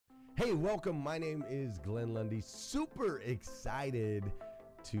Hey, welcome. My name is Glenn Lundy. Super excited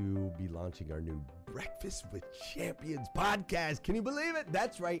to be launching our new Breakfast with Champions podcast. Can you believe it?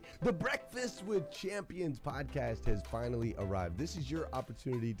 That's right. The Breakfast with Champions podcast has finally arrived. This is your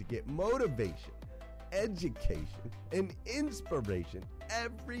opportunity to get motivation, education, and inspiration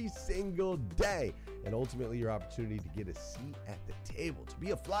every single day. And ultimately, your opportunity to get a seat at the table, to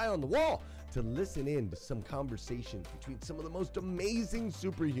be a fly on the wall, to listen in to some conversations between some of the most amazing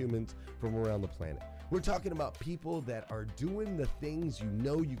superhumans from around the planet. We're talking about people that are doing the things you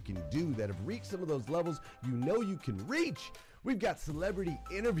know you can do, that have reached some of those levels you know you can reach. We've got celebrity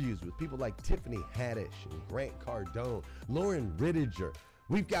interviews with people like Tiffany Haddish and Grant Cardone, Lauren Rittiger.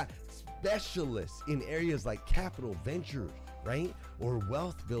 We've got specialists in areas like capital ventures, right? Or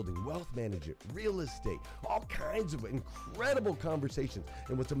wealth building, wealth management, real estate, all kinds of incredible conversations.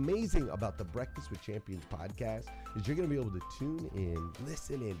 And what's amazing about the Breakfast with Champions podcast is you're going to be able to tune in,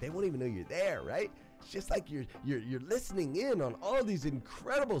 listen in. They won't even know you're there, right? It's just like you're listening in on all these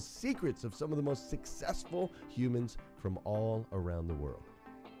incredible secrets of some of the most successful humans from all around the world.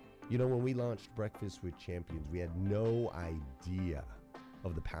 You know, when we launched Breakfast with Champions, we had no idea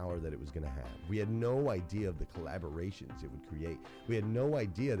of the power that it was going to have. We had no idea of the collaborations it would create. We had no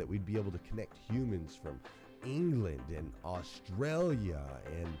idea that we'd be able to connect humans from England and Australia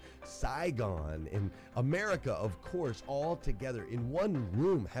and Saigon and America, of course, all together in one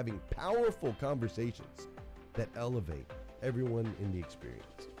room having powerful conversations that elevate everyone in the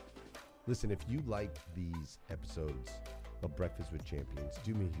experience. Listen, if you like these episodes of Breakfast with Champions,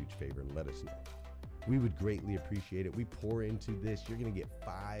 do me a huge favor and let us know. We would greatly appreciate it. We pour into this. You're going to get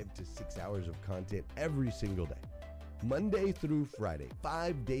 5 to 6 hours of content every single day, Monday through Friday,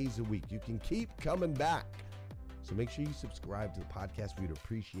 5 days a week. You can keep coming back. So make sure you subscribe to the podcast. We'd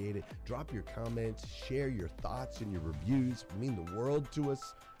appreciate it. Drop your comments, share your thoughts and your reviews. It mean the world to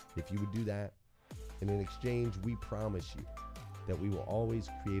us if you would do that. And in exchange, we promise you that we will always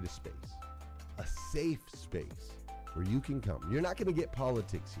create a space, a safe space where you can come. You're not going to get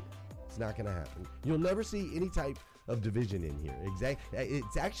politics here. It's not going to happen. You'll never see any type of division in here.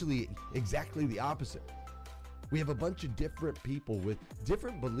 It's actually exactly the opposite. We have a bunch of different people with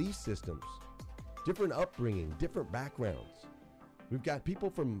different belief systems, different upbringing, different backgrounds. We've got people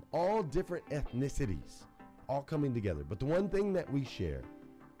from all different ethnicities all coming together. But the one thing that we share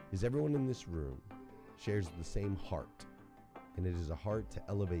is everyone in this room shares the same heart. And it is a heart to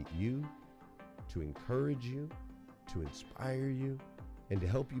elevate you, to encourage you, to inspire you, and to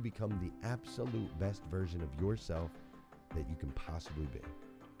help you become the absolute best version of yourself that you can possibly be.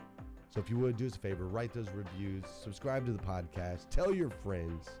 So if you would, do us a favor, write those reviews, subscribe to the podcast, tell your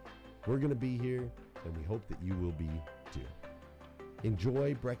friends. We're going to be here, and we hope that you will be too.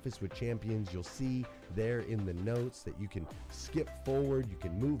 Enjoy Breakfast with Champions. You'll see there in the notes that you can skip forward, you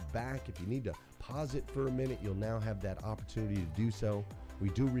can move back. If you need to pause it for a minute, you'll now have that opportunity to do so. We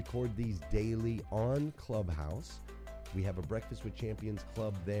do record these daily on Clubhouse. We have a Breakfast with Champions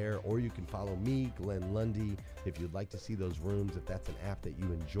club there, or you can follow me, Glenn Lundy, if you'd like to see those rooms. If that's an app that you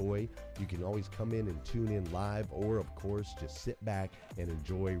enjoy, you can always come in and tune in live, or of course, just sit back and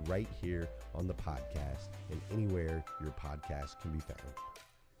enjoy right here on the podcast and anywhere your podcast can be found.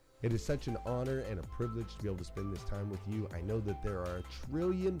 It is such an honor and a privilege to be able to spend this time with you. I know that there are a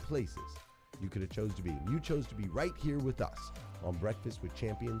trillion places you could have chose to be. You chose to be right here with us on Breakfast with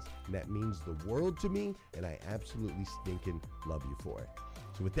Champions, and that means the world to me, and I absolutely stinking love you for it.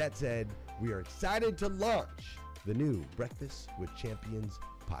 So with that said, we are excited to launch the new Breakfast with Champions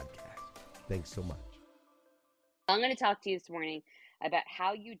podcast. Thanks so much. I'm going to talk to you this morning about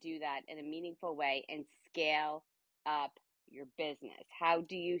how you do that in a meaningful way and scale up your business. How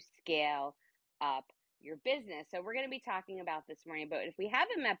do you scale up your business? So we're going to be talking about this morning, but if we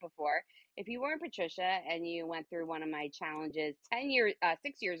haven't met before, if you weren't Patricia and you went through one of my challenges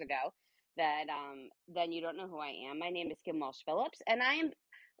 6 years ago, then you don't know who I am. My name is Kim Walsh Phillips, and I am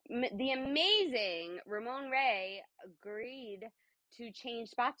the amazing Ramon Ray agreed to change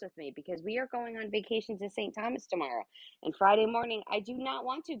spots with me because we are going on vacation to St. Thomas tomorrow. And Friday morning, I do not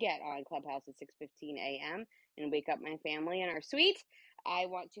want to get on Clubhouse at 6:15 a.m. and wake up my family in our suite. I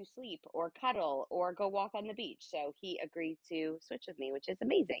want to sleep or cuddle or go walk on the beach. So he agreed to switch with me, which is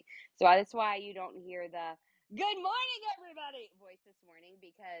amazing. So that's why you don't hear the "Good morning, everybody" voice this morning,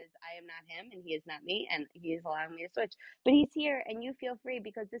 because I am not him and he is not me, and he is allowing me to switch. But he's here, and you feel free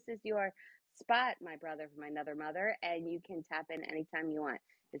because this is your spot, my brother from another mother, and you can tap in anytime you want.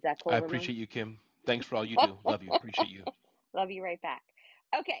 Is that cool, I Ramon? appreciate you, Kim. Thanks for all you do. Love you. Appreciate you. Love you right back.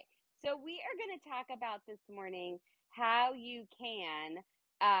 Okay, so we are going to talk about this morning how you can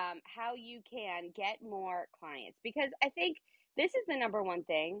get more clients, because I think this is the number one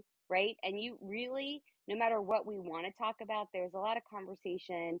thing, right? And you really, no matter what we want to talk about, there's a lot of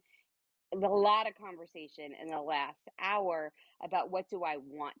conversation in the last hour about what do I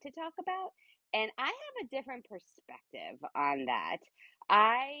want to talk about. And I have a different perspective on that.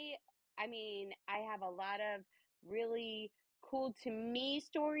 I I mean, I have a lot of really cool to me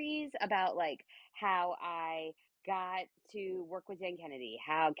stories about like how I got to work with Dan Kennedy,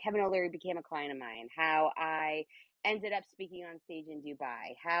 how Kevin O'Leary became a client of mine, how I ended up speaking on stage in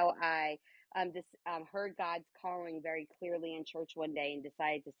Dubai, how I heard God's calling very clearly in church one day and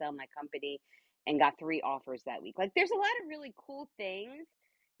decided to sell my company and got 3 offers that week. Like, there's a lot of really cool things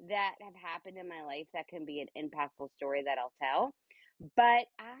that have happened in my life that can be an impactful story that I'll tell. But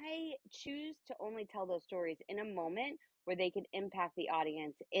I choose to only tell those stories in a moment where they can impact the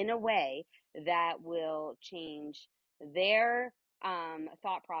audience in a way that will change their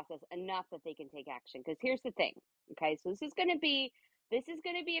thought process enough that they can take action. Because here's the thing, okay? So this is going to be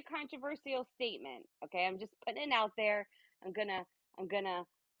a controversial statement, okay? I'm just putting it out there. I'm gonna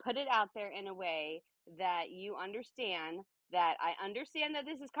put it out there in a way that you understand that I understand that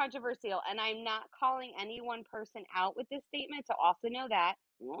this is controversial, and I'm not calling any one person out with this statement. So also know that,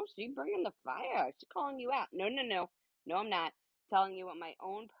 well, she's bringing the fire. She's calling you out. No, no, no, no, I'm not telling you what my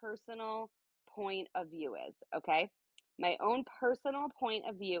own personal point of view is. Okay, my own personal point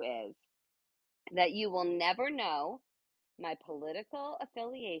of view is that you will never know my political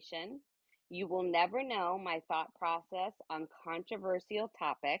affiliation. You will never know my thought process on controversial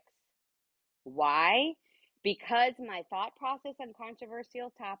topics. Why? Because my thought process on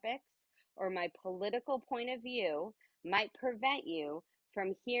controversial topics or my political point of view might prevent you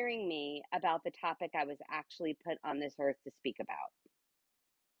from hearing me about the topic I was actually put on this earth to speak about.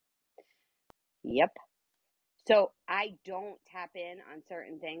 Yep. So I don't tap in on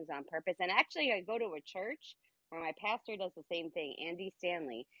certain things on purpose. And actually, I go to a church where my pastor does the same thing, Andy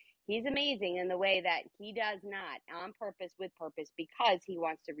Stanley. He's amazing in the way that he does not on purpose, with purpose, because he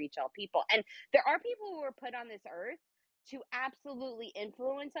wants to reach all people. And there are people who are put on this earth to absolutely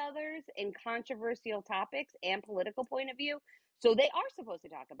influence others in controversial topics and political point of view. So they are supposed to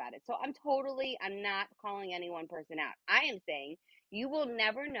talk about it. So I'm not calling any one person out. I am saying you will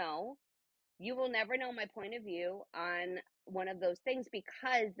never know my point of view on one of those things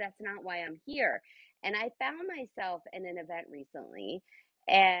because that's not why I'm here. And I found myself in an event recently,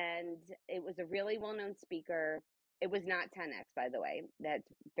 and it was a really well known speaker. It was not 10x, by the way. That's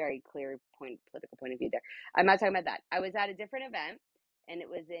very clear political point of view there. I'm not talking about that. I was at a different event, and it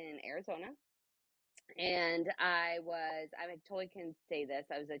was in Arizona. And I totally can say this.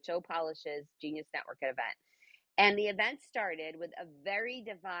 I was at Joe Polish's Genius Network event. And the event started with a very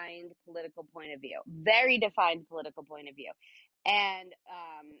defined political point of view, and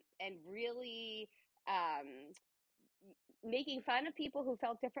really um, making fun of people who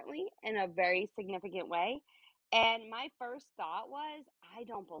felt differently in a very significant way. And my first thought was, I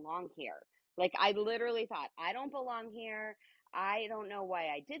don't belong here. Like, I literally thought, I don't belong here. I don't know why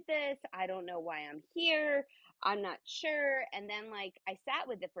I did this. I don't know why I'm here. I'm not sure. And then, like, I sat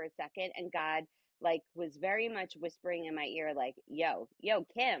with it for a second, and God, like, was very much whispering in my ear, like, yo,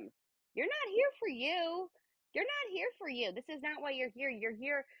 Kim, you're not here for you. You're not here for you. This is not why you're here. You're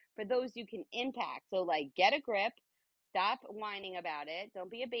here for those you can impact. So, like, get a grip. Stop whining about it.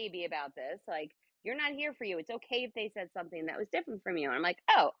 Don't be a baby about this. Like, you're not here for you. It's okay if they said something that was different from you. And I'm like,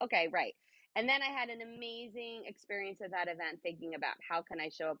 oh, okay, right. And then I had an amazing experience at that event thinking about how can I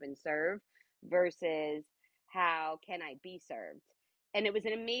show up and serve versus how can I be served. And it was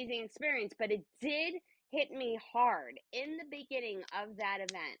an amazing experience, but it did hit me hard in the beginning of that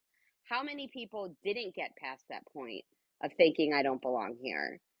event. How many people didn't get past that point of thinking I don't belong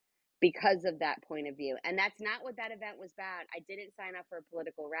here? Because of that point of view. And that's not what that event was about. I didn't sign up for a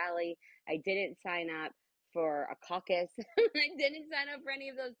political rally. I didn't sign up for a caucus. I didn't sign up for any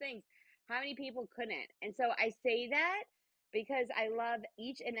of those things. How many people couldn't? And so I say that because I love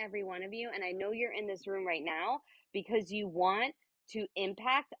each and every one of you. And I know you're in this room right now because you want to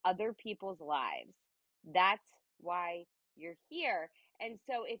impact other people's lives. That's why you're here. And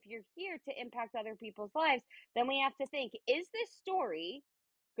so if you're here to impact other people's lives, then we have to think, is this story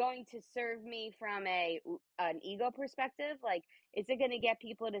going to serve me from an ego perspective? Like, is it going to get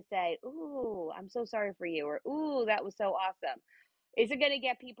people to say, "Ooh, I'm so sorry for you," or "Ooh, that was so awesome"? Is it going to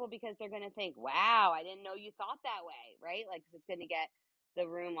get people because they're going to think, "Wow, I didn't know you thought that way," right? Like, it's going to get the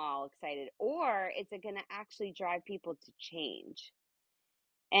room all excited, or is it going to actually drive people to change?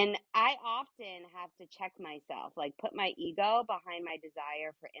 And I often have to check myself, like put my ego behind my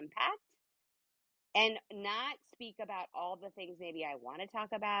desire for impact, and not speak about all the things maybe I want to talk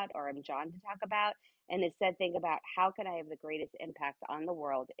about or I'm drawn to talk about, and instead think about how can I have the greatest impact on the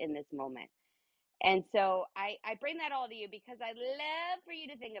world in this moment. And so I bring that all to you because I love for you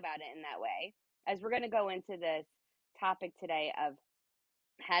to think about it in that way as we're going to go into this topic today of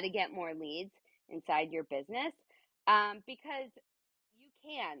how to get more leads inside your business, because you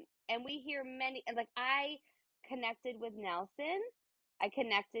can. And we hear many, like I connected with Nelson. I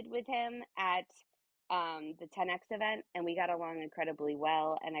connected with him at the 10X event, and we got along incredibly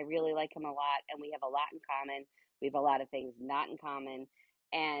well. And I really like him a lot, and we have a lot in common. We have a lot of things not in common.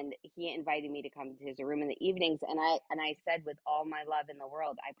 And he invited me to come to his room in the evenings, and I said with all my love in the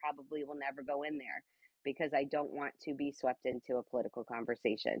world, I probably will never go in there because I don't want to be swept into a political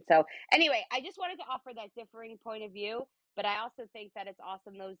conversation. So anyway, I just wanted to offer that differing point of view, but I also think that it's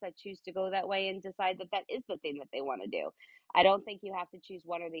awesome those that choose to go that way and decide that that is the thing that they want to do. I don't think you have to choose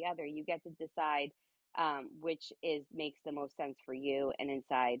one or the other. You get to decide which is makes the most sense for you and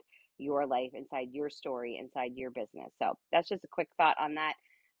inside your life, inside your story, inside your business. So that's just a quick thought on that.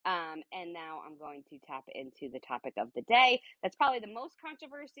 And now I'm going to tap into the topic of the day. That's probably the most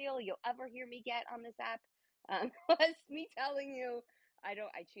controversial you'll ever hear me get on this app. Was me telling you I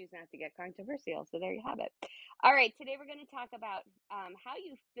choose not to get controversial. So there you have it. All right, today we're going to talk about how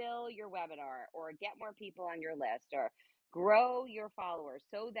you fill your webinar or get more people on your list or grow your followers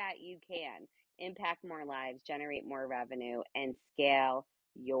so that you can impact more lives, generate more revenue, and scale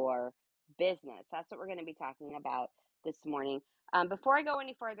your business. That's what we're going to be talking about this morning. Before I go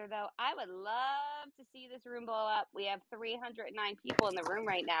any further, though, I would love to see this room blow up. We have 309 people in the room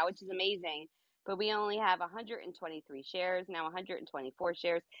right now, which is amazing, but we only have 123 shares, now 124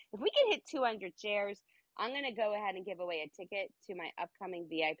 shares. If we can hit 200 shares, I'm going to go ahead and give away a ticket to my upcoming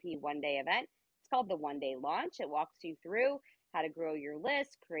VIP one-day event. It's called the One Day Launch. It walks you through how to grow your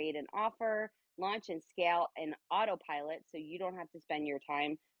list, create an offer, launch and scale in autopilot so you don't have to spend your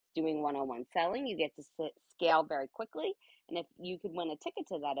time doing one-on-one selling. You get to scale very quickly. And if you could win a ticket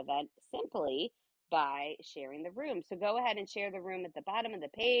to that event simply by sharing the room. So go ahead and share the room at the bottom of the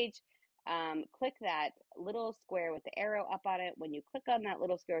page. Click that little square with the arrow up on it. When you click on that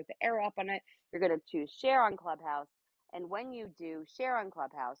little square with the arrow up on it, you're going to choose share on Clubhouse. And when you do share on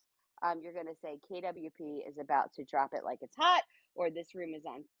Clubhouse, you're going to say KWP is about to drop it like it's hot, or this room is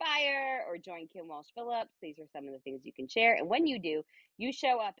on fire, or join Kim Walsh Phillips. These are some of the things you can share. And when you do, you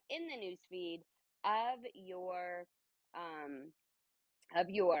show up in the newsfeed of your um,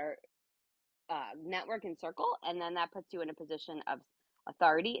 network and circle, and then that puts you in a position of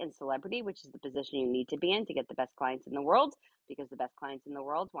authority and celebrity, which is the position you need to be in to get the best clients in the world, because the best clients in the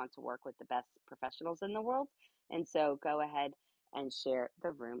world want to work with the best professionals in the world. And so go ahead and share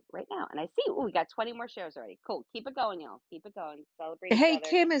the room right now. And I see, we got 20 more shares already. Cool. Keep it going, y'all. Keep it going. Celebrate each Hey, other.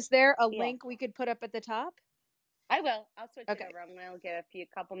 Kim, is there a Yeah. link we could put up at the top? I will. I'll switch it Okay. over. I'm going to give a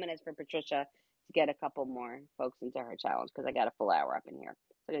couple minutes for Patricia to get a couple more folks into her challenge because I got a full hour up in here.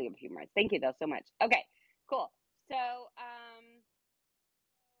 So I'm going to give a few more. Thank you, though, so much. Okay, cool. So, talk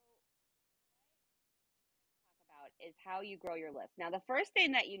about is how you grow your list. Now, the first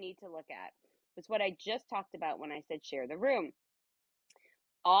thing that you need to look at was what I just talked about when I said share the room.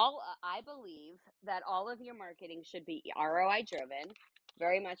 I believe that all of your marketing should be ROI driven.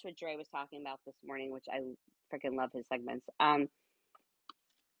 Very much what Dre was talking about this morning, which I freaking love his segments.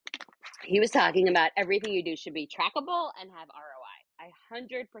 He was talking about everything you do should be trackable and have ROI. I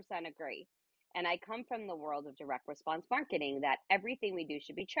 100% agree. And I come from the world of direct response marketing that everything we do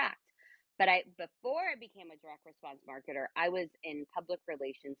should be tracked. But before I became a direct response marketer, I was in public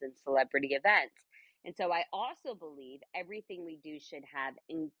relations and celebrity events. And so I also believe everything we do should have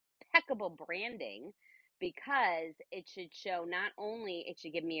impeccable branding, because it should show, not only it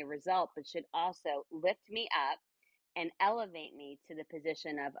should give me a result, but should also lift me up and elevate me to the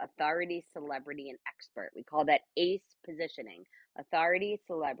position of authority, celebrity, and expert. We call that ACE positioning: authority,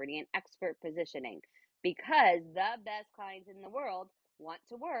 celebrity, and expert positioning, because the best clients in the world want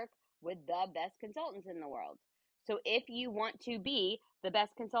to work with the best consultants in the world. So if you want to be the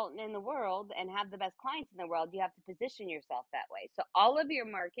best consultant in the world and have the best clients in the world, you have to position yourself that way. So all of your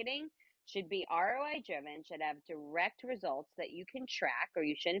marketing should be ROI driven, should have direct results that you can track, or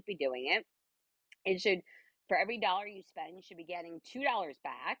you shouldn't be doing it. It should, for every dollar you spend, you should be getting $2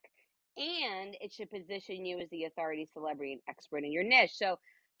 back, and it should position you as the authority, celebrity, and expert in your niche. So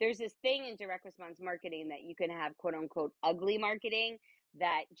there's this thing in direct response marketing that you can have quote unquote ugly marketing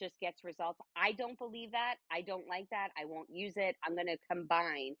that just gets results. I don't believe that. I don't like that. I won't use it. I'm going to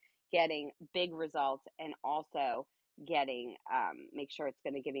combine getting big results and also getting, make sure it's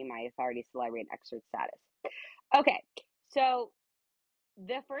going to give me my authority, celebrity, and expert status. Okay, so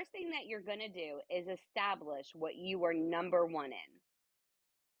the first thing that you're going to do is establish what you are number one in.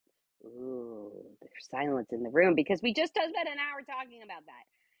 Ooh, there's silence in the room because we just spent an hour talking about that.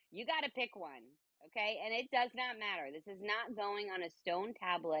 You got to pick one, okay? And it does not matter. This is not going on a stone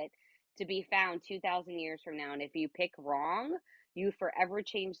tablet to be found 2,000 years from now. And if you pick wrong, you forever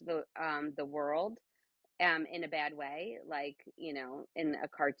change the world in a bad way, like, in a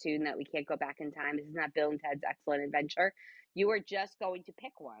cartoon that we can't go back in time. This is not Bill and Ted's Excellent Adventure. You are just going to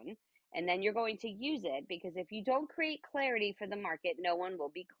pick one and then you're going to use it, because if you don't create clarity for the market, no one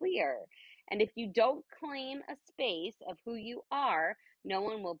will be clear. And if you don't claim a space of who you are, no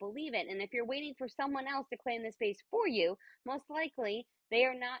one will believe it. And if you're waiting for someone else to claim the space for you, most likely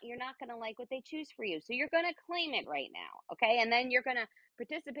you're not going to like what they choose for you. So you're going to claim it right now, okay? And then you're going to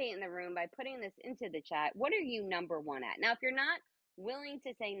participate in the room by putting this into the chat. What are you number one at? Now, if you're not willing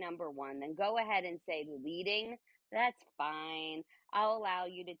to say number one, then go ahead and say leading. That's fine. I'll allow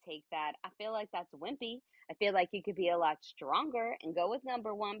you to take that. I feel like that's wimpy. I feel like you could be a lot stronger and go with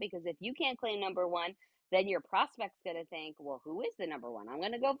number one, because if you can't claim number one, then your prospect's going to think, well, who is the number one? I'm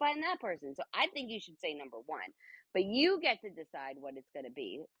going to go find that person. So I think you should say number one, but you get to decide what it's going to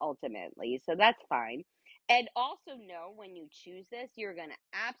be ultimately. So that's fine. And also know, when you choose this, you're going to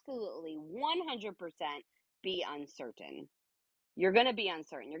absolutely 100% be uncertain. You're going to be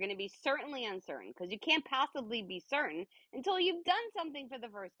uncertain. You're going to be certainly uncertain, because you can't possibly be certain until you've done something for the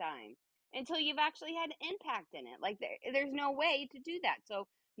first time, until you've actually had impact in it. Like there's no way to do that. So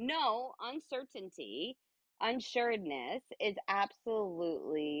no, uncertainty, unsureness is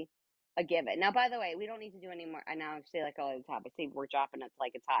absolutely a given. Now, by the way, we don't need to do any more. I now say like all the top. I see we're dropping it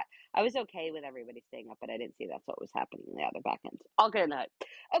like it's hot. I was okay with everybody staying up, but I didn't see that's what was happening in the other back end. All good in the hood.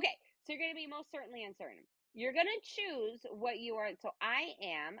 Okay, so you're going to be most certainly uncertain. You're going to choose what you are. So I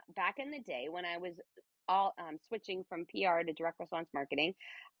am, back in the day when I was all switching from PR to direct response marketing,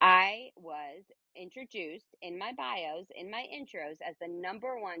 I was introduced in my bios, in my intros, as the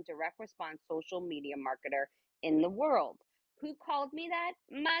number one direct response social media marketer in the world. Who called me that?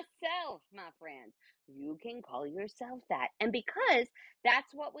 Myself, my friends. You can call yourself that. And because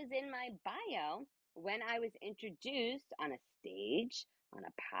that's what was in my bio when I was introduced on a stage, on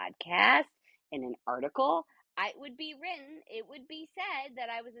a podcast, in an article, it would be said that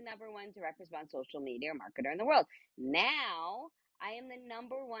I was the number one direct response social media marketer in the world. Now, I am the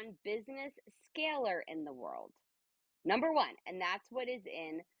number one business scaler in the world. Number one. And that's what is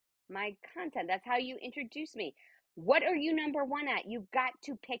in my content. That's how you introduce me. What are you number one at? You've got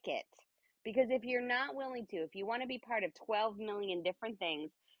to pick it. Because if you're not willing to, if you want to be part of 12 million different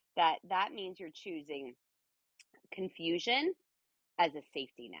things, that means you're choosing confusion as a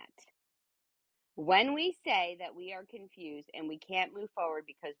safety net. When we say that we are confused and we can't move forward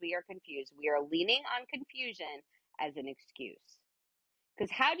because we are confused, we are leaning on confusion as an excuse.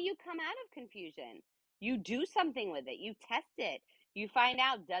 Because how do you come out of confusion? You do something with it. You test it. You find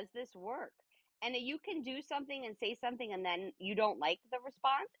out, does this work? And you can do something and say something and then you don't like the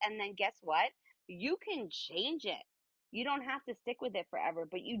response. And then guess what? You can change it. You don't have to stick with it forever,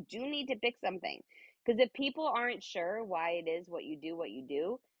 but you do need to pick something. Because if people aren't sure why it is what you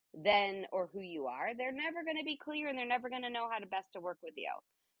do, then, or who you are, they're never going to be clear and they're never going to know how to best to work with you.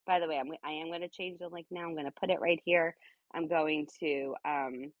 By the way, I am going to change the link now. I'm going to put it right here. I'm going to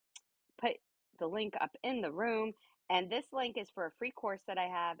put the link up in the room. And this link is for a free course that I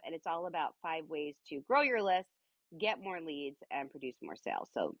have, and it's all about 5 ways to grow your list, get more leads, and produce more sales.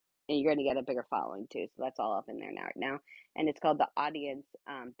 So, and you're going to get a bigger following too. So that's all up in there now. And it's called the Audience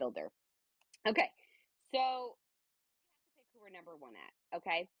Builder. Okay, so we have to pick who we're number one at.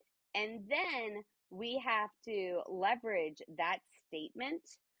 Okay, and then we have to leverage that statement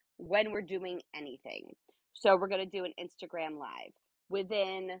when we're doing anything. So we're going to do an Instagram live.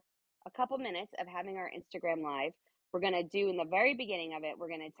 Within a couple minutes of having our Instagram live, we're going to do, in the very beginning of it, we're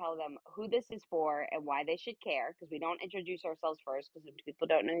going to tell them who this is for and why they should care, because we don't introduce ourselves first, because if people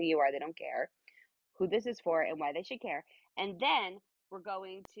don't know who you are, they don't care. Who this is for and why they should care. And then we're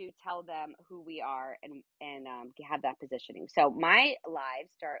going to tell them who we are and have that positioning. So my lives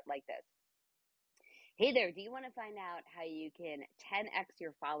start like this. Hey there, do you want to find out how you can 10x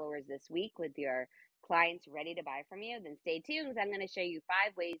your followers this week with your clients ready to buy from you? Then stay tuned, because I'm going to show you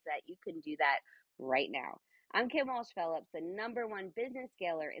 5 ways that you can do that right now. I'm Kim Walsh Phillips, the number one business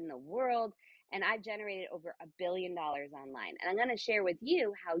scaler in the world, and I've generated over $1 billion online. And I'm going to share with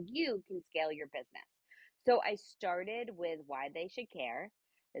you how you can scale your business. So I started with why they should care.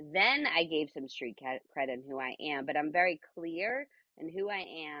 Then I gave some street credit on who I am, but I'm very clear in who I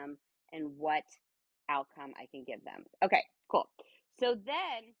am and what outcome I can give them. Okay, cool. So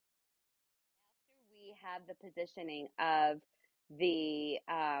then after we have the positioning of the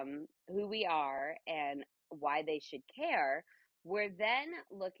who we are and why they should care, we're then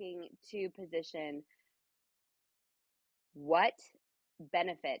looking to position what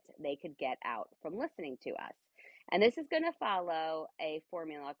benefit they could get out from listening to us. And this is going to follow a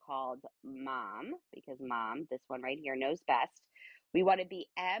formula called MOM, because mom, this one right here, knows best. We want to be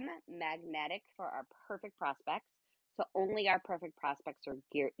M, magnetic for our perfect prospects. So only our perfect prospects are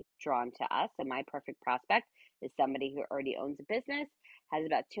drawn to us. And my perfect prospect is somebody who already owns a business, has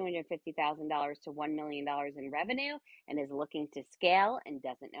about $250,000 to $1 million in revenue, and is looking to scale and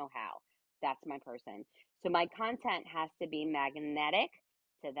doesn't know how. That's my person. So my content has to be magnetic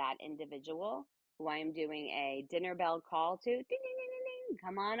to that individual who I am doing a dinner bell call to. Ding, ding, ding, ding, ding.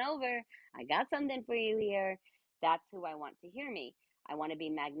 Come on over. I got something for you here. That's who I want to hear me. I want to be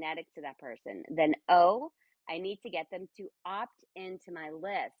magnetic to that person. Then O, I need to get them to opt into my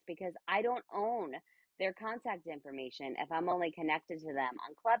list because I don't own their contact information if I'm only connected to them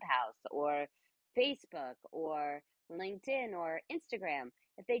on Clubhouse or Facebook or LinkedIn or Instagram.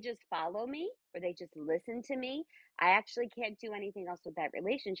 If they just follow me or they just listen to me, I actually can't do anything else with that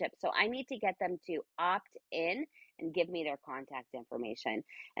relationship. So I need to get them to opt in and give me their contact information.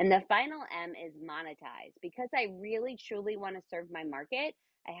 And the final M is monetize. Because I really truly want to serve my market,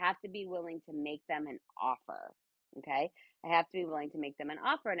 I have to be willing to make them an offer. Okay? I have to be willing to make them an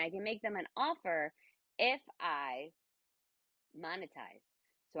offer. And I can make them an offer if I monetize.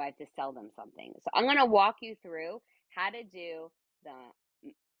 So I have to sell them something. So I'm going to walk you through how to do the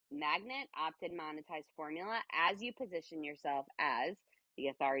magnet opt-in monetize formula as you position yourself as the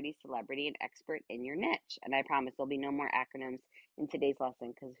authority, celebrity, and expert in your niche. And I promise there'll be no more acronyms in today's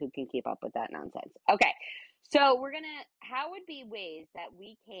lesson because who can keep up with that nonsense? Okay, so how would be ways that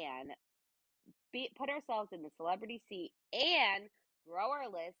we can put ourselves in the celebrity seat and grow our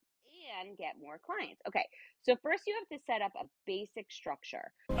list and get more clients. Okay, so first you have to set up a basic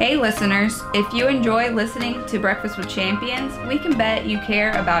structure. Hey listeners, if you enjoy listening to Breakfast with Champions, we can bet you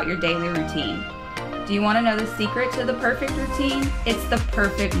care about your daily routine. Do you want to know the secret to the perfect routine? It's the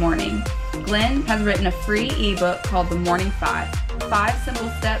perfect morning. Glenn has written a free ebook called The Morning 5, 5 simple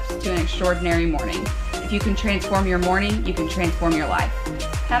steps to an extraordinary morning. If you can transform your morning, you can transform your life.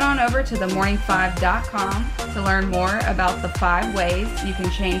 Head on over to themorning5.com to learn more about the 5 ways you can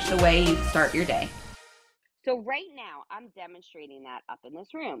change the way you start your day. So right now, I'm demonstrating that up in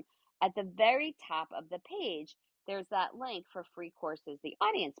this room. At the very top of the page, there's that link for free courses, the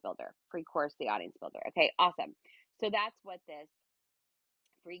audience builder, free course, the audience builder. Okay, awesome. So that's what this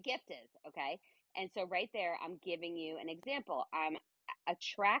free gift is. Okay. And so right there, I'm giving you an example. I'm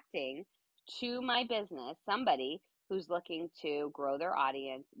attracting to my business somebody who's looking to grow their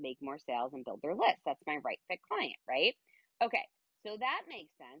audience, make more sales, and build their list. That's my right fit client, right? Okay. So that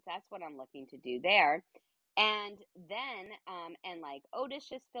makes sense. That's what I'm looking to do there. And then, and like Otis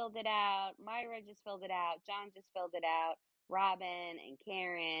just filled it out, Myra just filled it out, John just filled it out, Robin and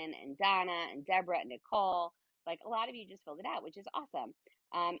Karen and Donna and Deborah and Nicole, like a lot of you just filled it out, which is awesome.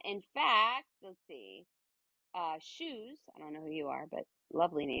 In fact, let's see, Shoes, I don't know who you are, but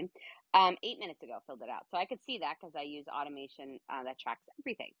lovely name, 8 minutes ago filled it out. So I could see that because I use automation that tracks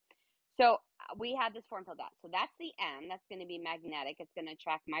everything. So we have this form filled out. So that's the M. That's going to be magnetic. It's going to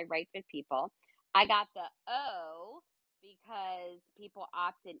attract my right fit people. I got the O because people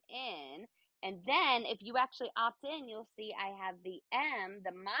opted in. And then if you actually opt in, you'll see I have the M,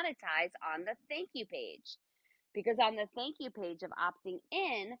 the monetize, on the thank you page. Because on the thank you page of opting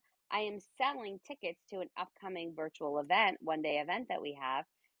in, I am selling tickets to an upcoming virtual event, one-day event that we have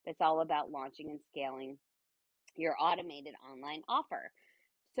that's all about launching and scaling your automated online offer.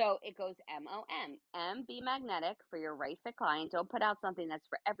 So it goes MOM. M, be magnetic for your right fit client. Don't put out something that's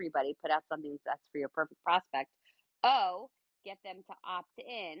for everybody. Put out something that's for your perfect prospect. O, get them to opt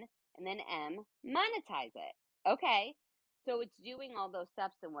in. And then M, monetize it. Okay. So it's doing all those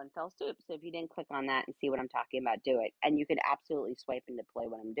steps in one fell swoop. So if you didn't click on that and see what I'm talking about, do it. And you can absolutely swipe and deploy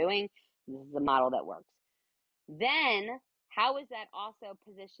what I'm doing. This is the model that works. Then how is that also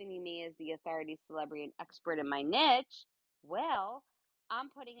positioning me as the authority, celebrity, and expert in my niche? Well, I'm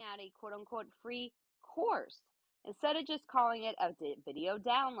putting out a quote unquote free course. Instead of just calling it a video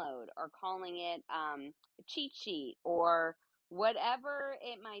download or calling it a cheat sheet or whatever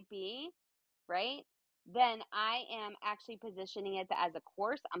it might be, right? Then I am actually positioning it as a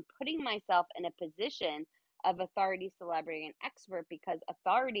course. I'm putting myself in a position of authority, celebrity, and expert because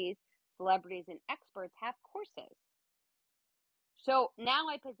authorities, celebrities, and experts have courses. So now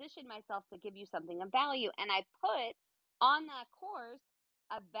I position myself to give you something of value, and I put on that course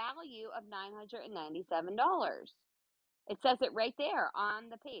a value of $997. It says it right there on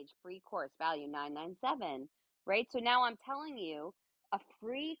the page, free course value $997. right? So now I'm telling you, a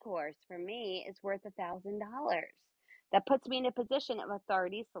free course for me is worth $1,000. That puts me in a position of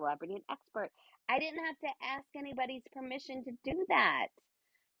authority, celebrity, and expert. I didn't have to ask anybody's permission to do that.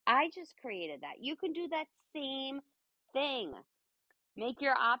 I just created that. You can do that same thing. Make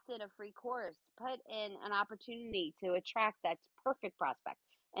your opt-in a free course. Put in an opportunity to attract that perfect prospect.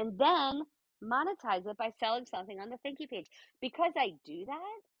 And then monetize it by selling something on the thank you page. Because I do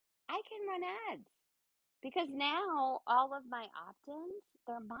that, I can run ads. Because now all of my opt-ins,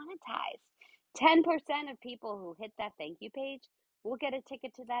 they're monetized. 10% of people who hit that thank you page will get a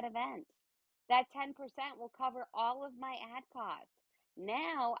ticket to that event. That 10% will cover all of my ad costs.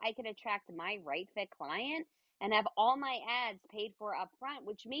 Now I can attract my right fit client and have all my ads paid for up front,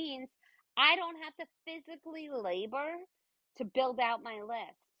 which means I don't have to physically labor to build out my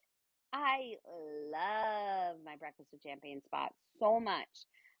list. I love my Breakfast with Champions spot so much.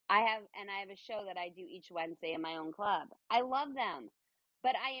 I have a show that I do each Wednesday in my own club. I love them.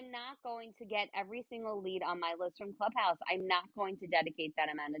 But I am not going to get every single lead on my list from Clubhouse. I'm not going to dedicate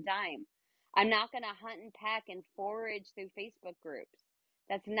that amount of time. I'm not going to hunt and peck and forage through Facebook groups.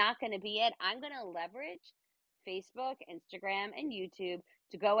 That's not going to be it. I'm going to leverage Facebook, Instagram, and YouTube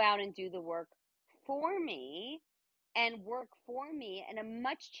to go out and do the work for me and work for me at a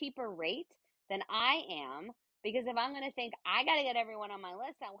much cheaper rate than I am. Because if I'm going to think I got to get everyone on my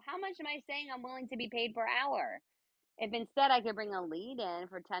list, how much am I saying I'm willing to be paid per hour? If instead I could bring a lead in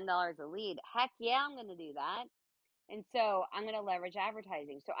for $10 a lead, heck yeah, I'm going to do that. And so I'm going to leverage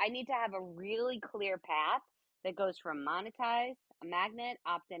advertising. So I need to have a really clear path that goes from monetize, a magnet,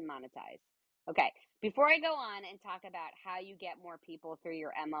 opt-in, monetize. Okay, before I go on and talk about how you get more people through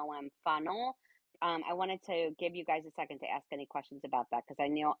your MLM funnel, I wanted to give you guys a second to ask any questions about that because I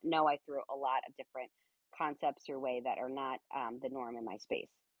know I threw a lot of different concepts your way that are not the norm in my space.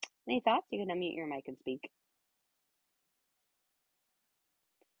 Any thoughts? You can unmute your mic and speak.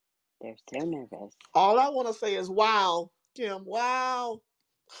 They're so nervous. All I want to say is, wow, Kim, wow.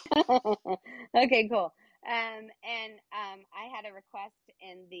 Okay, cool. I had a request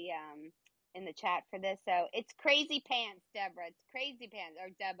in the chat for this. So it's crazy pants, Deborah. It's crazy pants, or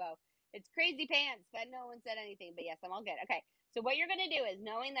Debo. It's crazy pants that no one said anything, but yes, I'm all good. Okay. So what you're going to do is,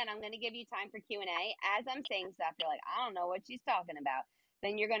 knowing that I'm going to give you time for Q&A, as I'm saying stuff, you're like, I don't know what she's talking about.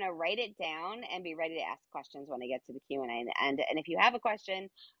 Then you're going to write it down and be ready to ask questions when I get to the Q&A. And if you have a question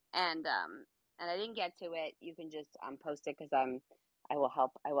and I didn't get to it, you can just post it because I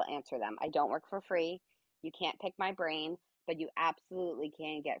will answer them. I don't work for free. You can't pick my brain, but you absolutely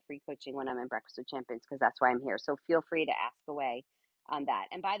can get free coaching when I'm in Breakfast with Champions because that's why I'm here. So feel free to ask away on that.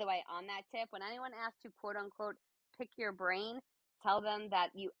 And by the way, on that tip, when anyone asks to quote unquote pick your brain, tell them that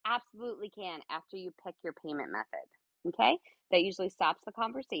you absolutely can after you pick your payment method. Okay? That usually stops the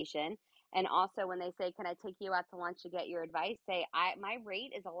conversation. And also when they say, can I take you out to lunch to get your advice? Say, my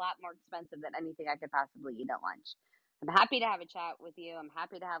rate is a lot more expensive than anything I could possibly eat at lunch. I'm happy to have a chat with you. I'm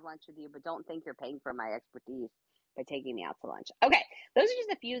happy to have lunch with you, but don't think you're paying for my expertise by taking me out to lunch. Okay, those are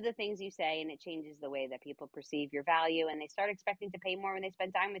just a few of the things you say, and it changes the way that people perceive your value, and they start expecting to pay more when they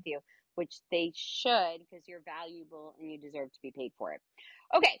spend time with you, which they should because you're valuable and you deserve to be paid for it.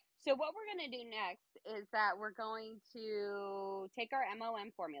 Okay, so what we're going to do next is that we're going to take our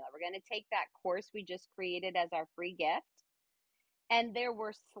MOM formula. We're going to take that course we just created as our free gift. And there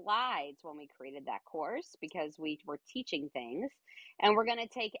were slides when we created that course because we were teaching things. And we're going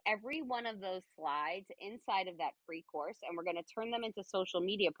to take every one of those slides inside of that free course and we're going to turn them into social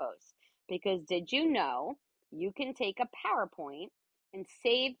media posts. Because did you know you can take a PowerPoint and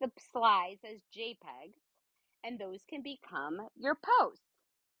save the slides as JPEGs and those can become your posts?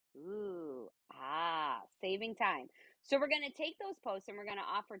 Ooh, saving time. So we're going to take those posts and we're going to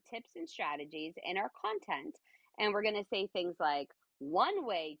offer tips and strategies in our content. And we're going to say things like, one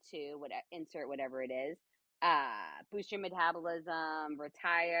way to insert whatever it is, boost your metabolism,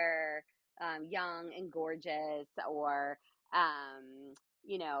 retire young and gorgeous, or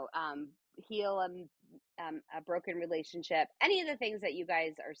heal a broken relationship. Any of the things that you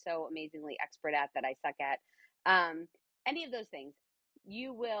guys are so amazingly expert at that I suck at. Any of those things.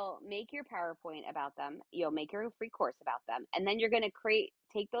 You will make your PowerPoint about them. You'll make your free course about them. And then you're going to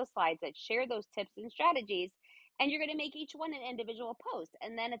take those slides that share those tips and strategies, and you're going to make each one an individual post.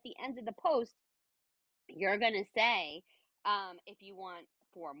 And then at the end of the post, you're going to say, if you want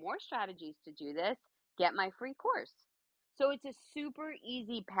 4 more strategies to do this, get my free course. So it's a super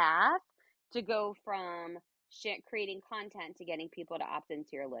easy path to go from creating content to getting people to opt into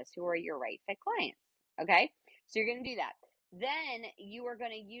your list who are your right fit clients. Okay, so you're going to do that. Then you are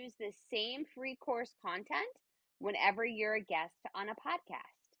going to use this same free course content whenever you're a guest on a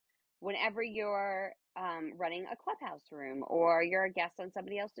podcast. whenever you're running a clubhouse room, or you're a guest on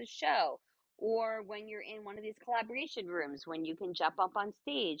somebody else's show, or when you're in one of these collaboration rooms when you can jump up on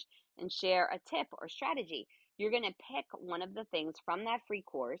stage and share a tip or strategy. You're going to pick one of the things from that free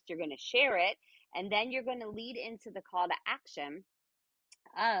course, you're going to share it, and then you're going to lead into the call to action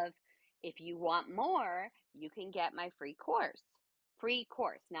of, if you want more, you can get my free course. Free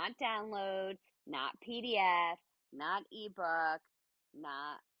course, not download, not PDF, not ebook,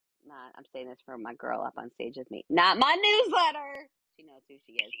 not I'm saying this for my girl up on stage with me, not my newsletter. She knows who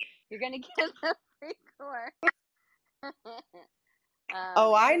she is. You're gonna get the free course.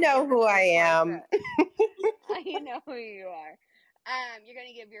 Oh, I know who I am. You know who you are. You're going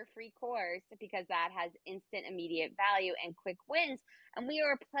to give your free course because that has instant, immediate value and quick wins. And we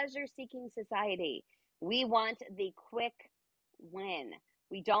are a pleasure-seeking society. We want the quick win.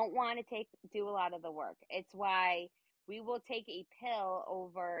 We don't want to do a lot of the work. It's why we will take a pill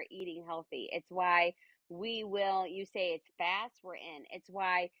over eating healthy. It's why you say it's fast, we're in. It's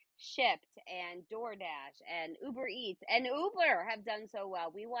why Shipt and DoorDash and Uber Eats and Uber have done so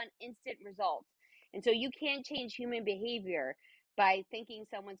well. We want instant results. And so you can't change human behavior by thinking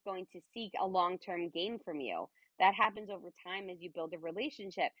someone's going to seek a long-term gain from you. That happens over time as you build a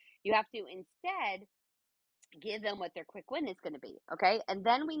relationship. You have to instead give them what their quick win is going to be, okay? And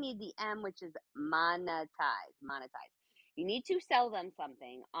then we need the M, which is monetize. You need to sell them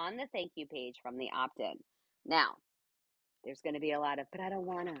something on the thank you page from the opt-in. Now, there's going to be a lot of, but I don't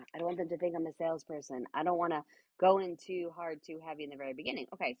want them to think I'm a salesperson. I don't want to go in too hard, too heavy in the very beginning.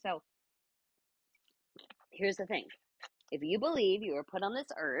 Okay, so here's the thing. If you believe you were put on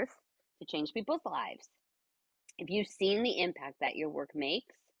this earth to change people's lives, if you've seen the impact that your work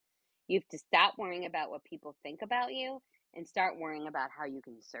makes, you have to stop worrying about what people think about you and start worrying about how you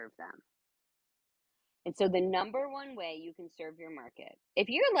can serve them. And so the number one way you can serve your market, if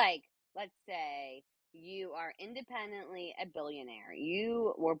you're like, let's say you are independently a billionaire,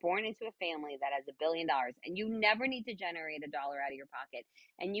 you were born into a family that has $1 billion and you never need to generate $1 out of your pocket,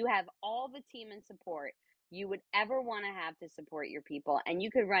 and you have all the team and support you would ever want to have to support your people, and you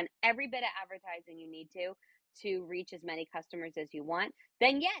could run every bit of advertising you need to reach as many customers as you want,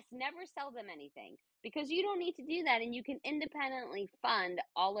 then yes, never sell them anything, because you don't need to do that and you can independently fund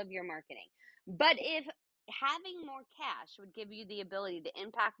all of your marketing. But if having more cash would give you the ability to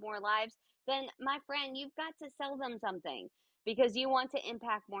impact more lives, then my friend, you've got to sell them something because you want to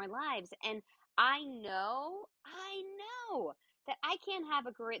impact more lives. And I know that I can't have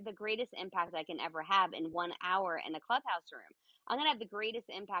the greatest impact I can ever have in 1 hour in a clubhouse room. I'm going to have the greatest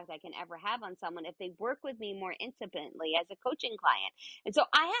impact I can ever have on someone if they work with me more intimately as a coaching client. And so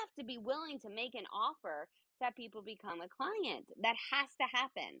I have to be willing to make an offer that people become a client. That has to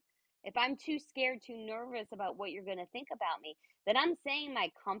happen. If I'm too scared, too nervous about what you're going to think about me, then I'm saying my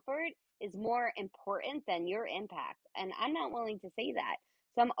comfort is more important than your impact. And I'm not willing to say that.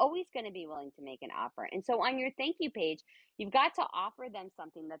 So I'm always going to be willing to make an offer. And so on your thank you page, you've got to offer them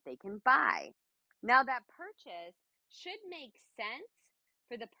something that they can buy. Now, that purchase should make sense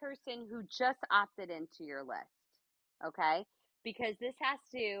for the person who just opted into your list, okay? Because it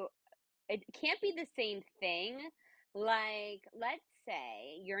can't be the same thing. Like, let's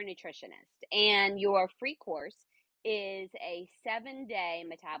say you're a nutritionist and your free course is a 7-day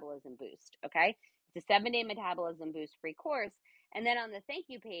metabolism boost, okay? It's a 7-day metabolism boost free course. And then on the thank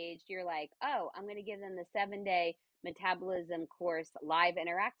you page, you're like, oh, I'm going to give them the 7-day metabolism course live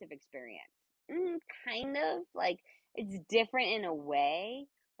interactive experience. Kind of like it's different in a way,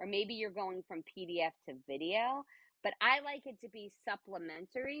 or maybe you're going from PDF to video, but I like it to be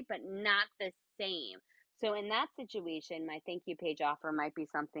supplementary, but not the same. So in that situation, my thank you page offer might be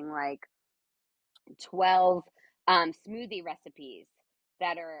something like 12 smoothie recipes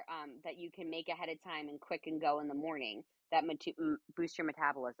that are that you can make ahead of time and quick and go in the morning that boost your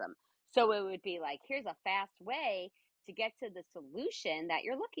metabolism. So it would be like, here's a fast way to get to the solution that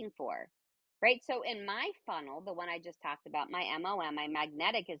you're looking for, right? So in my funnel, the one I just talked about, my MOM, my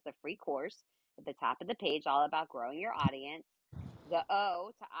magnetic is the free course at the top of the page, all about growing your audience. The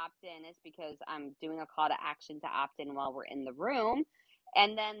O to opt in is because I'm doing a call to action to opt in while we're in the room.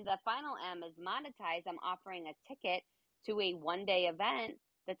 And then the final M is monetize. I'm offering a ticket to a 1-day event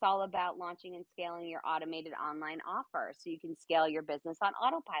that's all about launching and scaling your automated online offer so you can scale your business on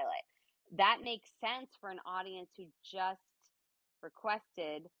autopilot. That makes sense for an audience who just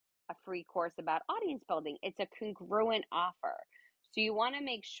requested a free course about audience building. It's a congruent offer. So you want to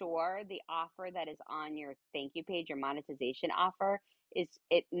make sure the offer that is on your thank you page, your monetization offer,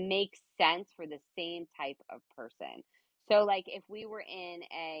 it makes sense for the same type of person. So like if we were in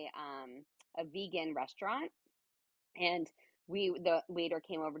a vegan restaurant and the waiter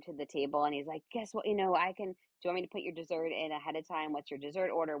came over to the table and he's like, guess what, do you want me to put your dessert in ahead of time? What's your dessert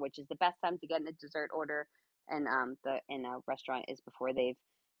order? Which is the best time to get in a dessert order and in a restaurant is before they've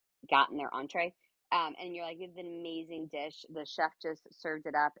gotten their entree. And you're like, it's an amazing dish. The chef just served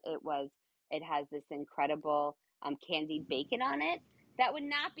it up. It has this incredible candied bacon on it. That would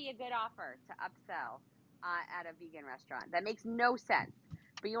not be a good offer to upsell at a vegan restaurant. That makes no sense.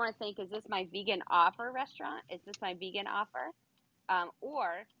 But you want to think, is this my vegan offer restaurant? Is this my vegan offer?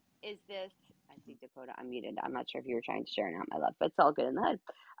 Or is this, I see Dakota unmuted. I'm not sure if you were trying to share or not, my love, but it's all good in the hood.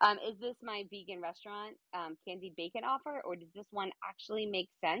 Is this my vegan restaurant candied bacon offer, or does this one actually make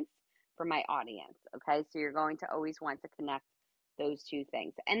sense for my audience? Okay, so you're going to always want to connect those two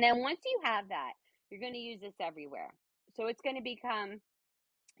things. And then once you have that, you're going to use this everywhere. So it's going to become,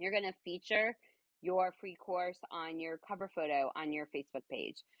 you're going to feature your free course on your cover photo on your Facebook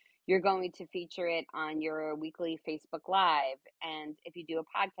page. You're going to feature it on your weekly Facebook Live. And if you do a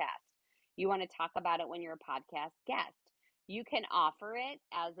podcast, you want to talk about it when you're a podcast guest. You can offer it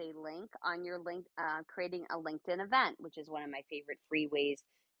as a link on your link, creating a LinkedIn event, which is one of my favorite free ways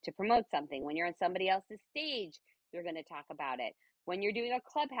to promote something. When you're on somebody else's stage, you're going to talk about it. When you're doing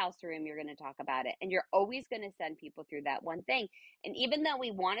a clubhouse room, you're going to talk about it. And you're always going to send people through that one thing. And even though we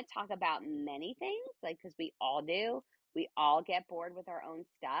want to talk about many things, like, because we all do, we all get bored with our own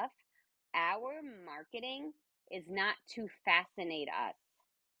stuff. Our marketing is not to fascinate us.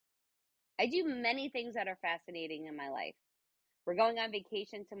 I do many things that are fascinating in my life. We're going on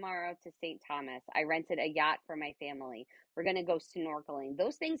vacation tomorrow to St. Thomas. I rented a yacht for my family. We're going to go snorkeling.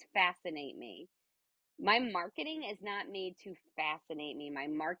 Those things fascinate me. My marketing is not made to fascinate me. My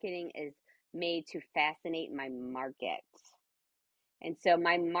marketing is made to fascinate my market. And so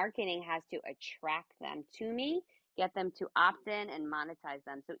my marketing has to attract them to me, get them to opt in and monetize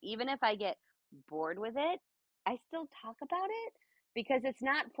them. So even if I get bored with it, I still talk about it because it's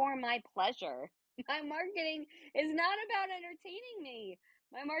not for my pleasure. My marketing is not about entertaining me.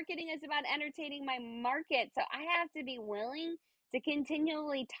 My marketing is about entertaining my market. So I have to be willing to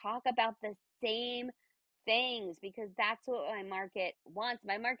continually talk about the same things because that's what my market wants.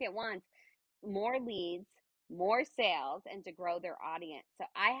 My market wants more leads, more sales, and to grow their audience. So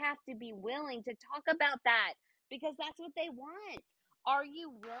I have to be willing to talk about that because that's what they want. Are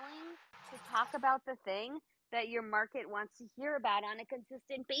you willing to talk about the thing that your market wants to hear about on a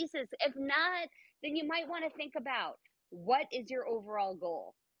consistent basis? If not, then you might want to think about, what is your overall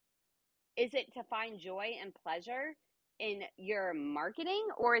goal? Is it to find joy and pleasure in your marketing,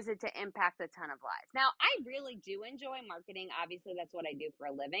 or is it to impact a ton of lives? Now, I really do enjoy marketing. Obviously, that's what I do for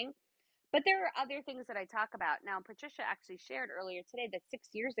a living. But there are other things that I talk about. Now, Patricia actually shared earlier today that 6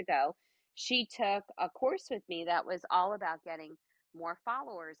 years ago, she took a course with me that was all about getting more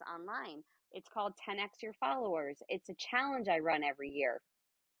followers online. It's called 10X Your Followers. It's a challenge I run every year.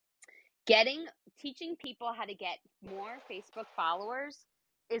 Teaching people how to get more Facebook followers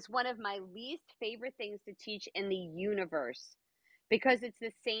is one of my least favorite things to teach in the universe because it's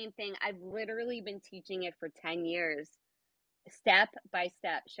the same thing. I've literally been teaching it for 10 years. Step by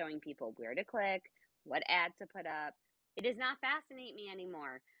step, showing people where to click, what ad to put up. It does not fascinate me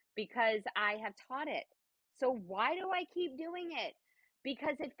anymore because I have taught it. So why do I keep doing it?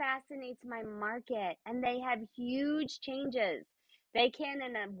 Because it fascinates my market and they have huge changes. They can,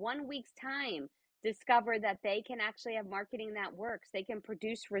 in a 1 week's time, discover that they can actually have marketing that works. They can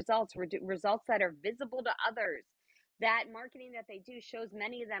produce results that are visible to others. That marketing that they do shows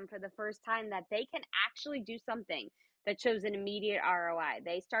many of them for the first time that they can actually do something that shows an immediate ROI.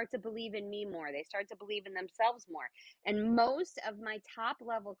 They start to believe in me more. They start to believe in themselves more. And most of my top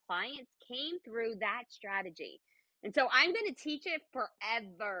level clients came through that strategy. And so I'm going to teach it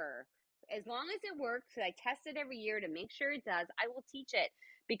forever. As long as it works, I test it every year to make sure it does, I will teach it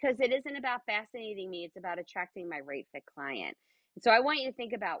because it isn't about fascinating me. It's about attracting my right fit client. And so I want you to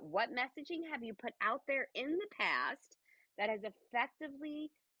think about, what messaging have you put out there in the past that has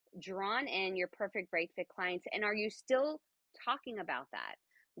effectively drawn in your perfect right fit clients, and are you still talking about that?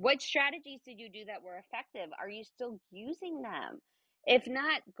 What strategies did you do that were effective? Are you still using them? If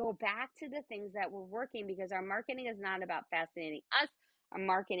not, go back to the things that were working, because our marketing is not about fascinating us. Our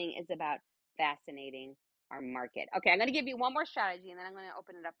marketing is about fascinating our market. Okay, I'm going to give you one more strategy, and then I'm going to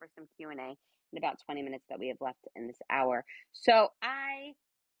open it up for some Q&A in about 20 minutes that we have left in this hour. So I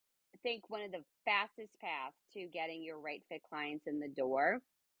think one of the fastest paths to getting your right fit clients in the door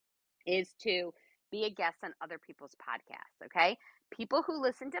is to be a guest on other people's podcasts, okay? People who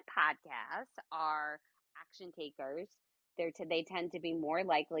listen to podcasts are action takers. They tend to be more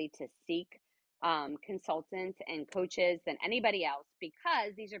likely to seek consultants and coaches than anybody else,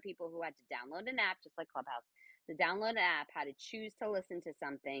 because these are people who had to download an app, just like Clubhouse. to download an app, how to choose to listen to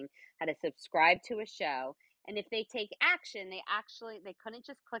something, how to subscribe to a show. And if they take action, they couldn't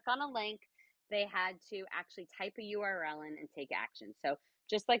just click on a link. They had to actually type a URL in and take action. So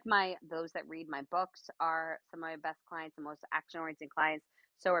just like those that read my books are some of my best clients, the most action-oriented clients,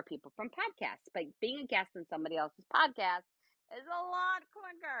 so are people from podcasts. But being a guest on somebody else's podcast is a lot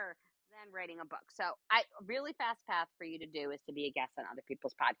quicker than writing a book. So really fast path for you to do is to be a guest on other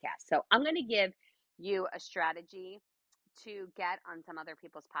people's podcasts. So I'm going to give you a strategy to get on some other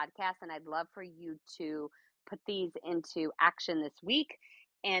people's podcasts, and I'd love for you to put these into action this week.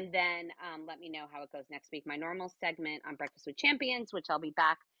 And then let me know how it goes next week. My normal segment on Breakfast with Champions, which I'll be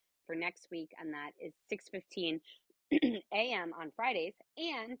back for next week, and that is 6:15 a.m. on Fridays.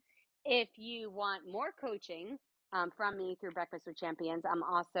 And if you want more coaching from me through Breakfast with Champions, I'm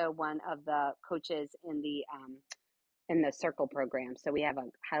also one of the coaches in the Circle program. So we have a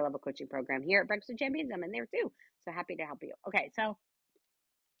high-level coaching program here at Breakfast with Champions. I'm in there too. So happy to help you. Okay, so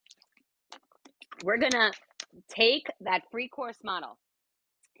we're going to take that free course model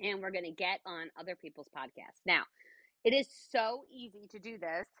and we're going to get on other people's podcasts. Now, it is so easy to do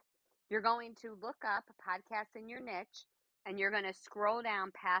this. You're going to look up podcasts in your niche, and you're going to scroll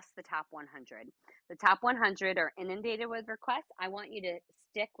down past the top 100. The top 100 are inundated with requests. I want you to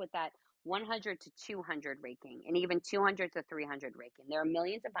stick with that 100 to 200 ranking, and even 200 to 300 ranking. There are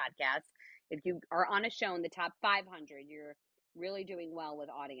millions of podcasts. If you are on a show in the top 500, you're really doing well with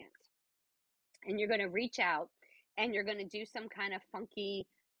audience. And you're going to reach out, and you're going to do some kind of funky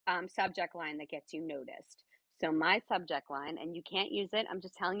subject line that gets you noticed. So my subject line, and you can't use it, I'm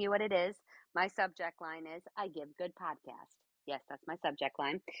just telling you what it is. My subject line is, I give good podcast. Yes, that's my subject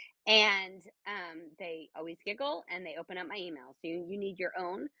line. And they always giggle, and they open up my email. So you need your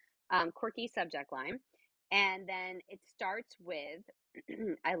own quirky subject line. And then it starts with,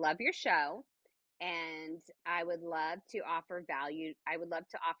 I love your show, and I would love to offer value. I would love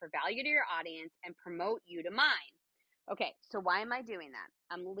to offer value to your audience and promote you to mine. Okay, so why am I doing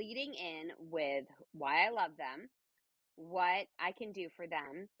that? I'm leading in with why I love them, what I can do for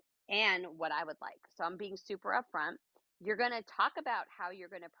them, and what I would like. So I'm being super upfront. You're going to talk about how you're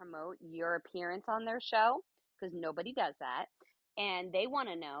going to promote your appearance on their show, because nobody does that. And they want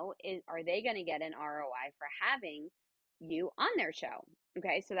to know, are they going to get an ROI for having you on their show?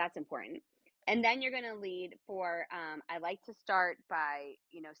 Okay, so that's important. And then you're going to lead for, I like to start by,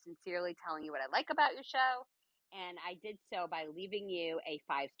 sincerely telling you what I like about your show. And I did so by leaving you a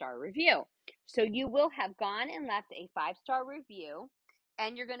 5-star review. So you will have gone and left a 5-star review,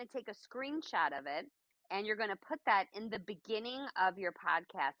 and you're going to take a screenshot of it, and you're going to put that in the beginning of your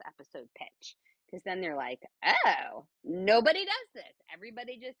podcast episode pitch. Because then they're like, oh, nobody does this.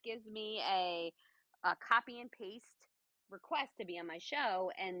 Everybody just gives me a copy and paste request to be on my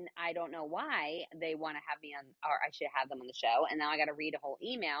show, and I don't know why they want to have me on, or I should have them on the show. And now I got to read a whole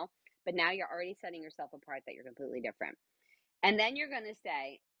email. But now you're already setting yourself apart that you're completely different. And then you're going to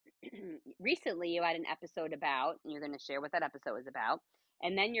say, recently you had an episode about, and you're going to share what that episode was about.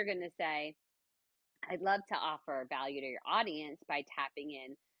 And then you're going to say, I'd love to offer value to your audience by tapping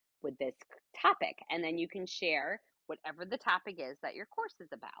in with this topic. And then you can share whatever the topic is that your course is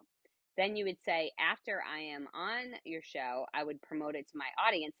about. Then you would say, after I am on your show, I would promote it to my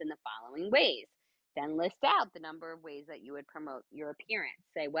audience in the following ways. Then list out the number of ways that you would promote your appearance.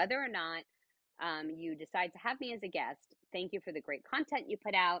 Say whether or not you decide to have me as a guest. Thank you for the great content you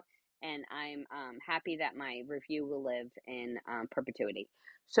put out, and I'm happy that my review will live in perpetuity.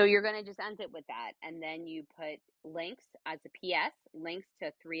 So you're going to just end it with that, and then you put links as a PS, links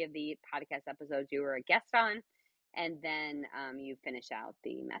to 3 of the podcast episodes you were a guest on, and then you finish out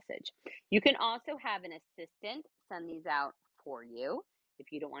the message. You can also have an assistant send these out for you.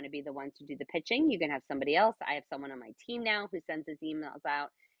 If you don't want to be the ones to do the pitching, you can have somebody else. I have someone on my team now who sends his emails out.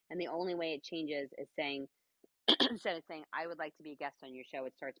 And the only way it changes is saying, instead of saying, I would like to be a guest on your show,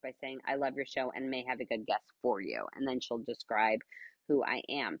 it starts by saying, I love your show and may have a good guest for you. And then she'll describe who I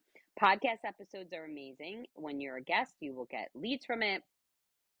am. Podcast episodes are amazing. When you're a guest, you will get leads from it.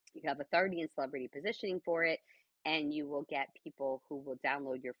 You have authority and celebrity positioning for it. And you will get people who will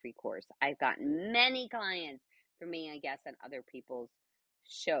download your free course. I've gotten many clients from being a guest on other people's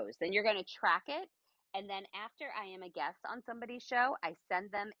shows. Then you're going to track it. And then after I am a guest on somebody's show, I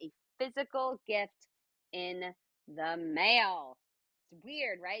send them a physical gift in the mail. It's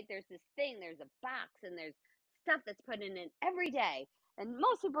weird, right? There's this thing, there's a box, and there's stuff that's put in it every day. And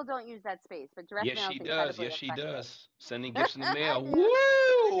most people don't use that space, but direct Yes, mail she is does. incredibly Yes, she effective. does. Sending gifts in the mail. Yeah.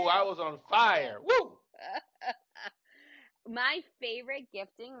 Woo! I was on fire. Woo! My favorite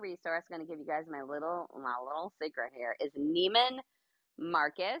gifting resource, I'm going to give you guys my little secret here, is Neiman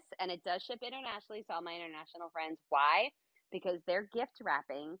Marcus, and it does ship internationally, so all my international friends. Why? Because their gift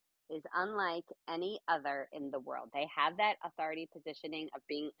wrapping is unlike any other in the world. They have that authority positioning of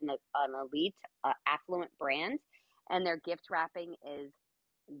being an elite, affluent brand, and their gift wrapping is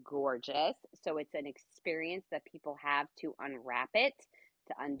gorgeous. So it's an experience that people have to unwrap it,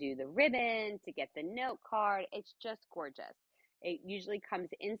 to undo the ribbon, to get the note card. It's just gorgeous. It usually comes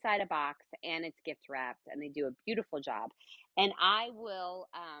inside a box and it's gift wrapped, and they do a beautiful job. And I will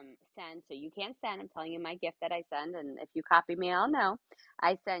send, so you can send, I'm telling you my gift that I send, and if you copy me, I'll know.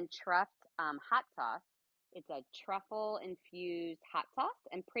 I send truffed hot sauce. It's a truffle infused hot sauce,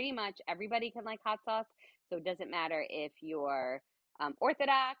 and pretty much everybody can like hot sauce. So it doesn't matter if you're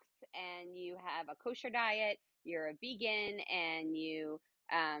Orthodox and you have a kosher diet, you're a vegan and you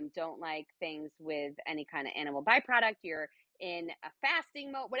don't like things with any kind of animal byproduct, you're in a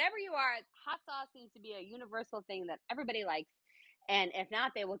fasting mode, whatever you are, hot sauce seems to be a universal thing that everybody likes. And if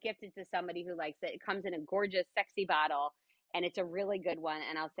not, they will gift it to somebody who likes it. It comes in a gorgeous, sexy bottle, and it's a really good one.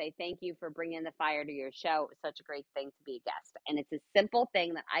 And I'll say thank you for bringing the fire to your show. It's such a great thing to be a guest. And it's a simple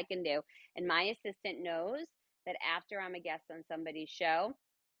thing that I can do. And my assistant knows that after I'm a guest on somebody's show,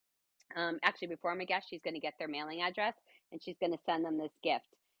 actually before I'm a guest, she's going to get their mailing address and she's going to send them this gift,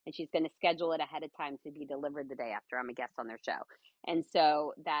 and she's going to schedule it ahead of time to be delivered the day after I'm a guest on their show. And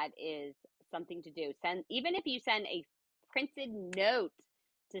so that is something to do. Even if you send a printed note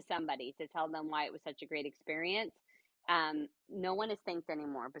to somebody to tell them why it was such a great experience, no one is thanked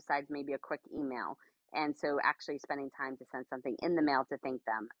anymore besides maybe a quick email. And so actually spending time to send something in the mail to thank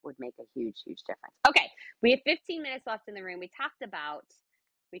them would make a huge, huge difference. Okay, we have 15 minutes left in the room. We talked about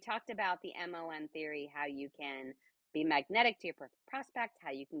the MOM theory, how you can be magnetic to your prospect, how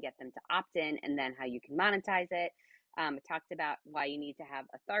you can get them to opt in, and then how you can monetize it. I talked about why you need to have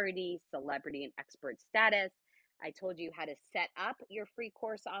authority, celebrity, and expert status. I told you how to set up your free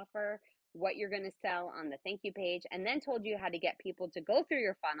course offer, what you're going to sell on the thank you page, and then told you how to get people to go through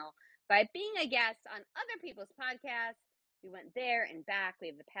your funnel by being a guest on other people's podcasts. We went there and back. We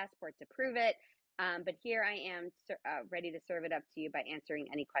have the passport to prove it. But here I am ready to serve it up to you by answering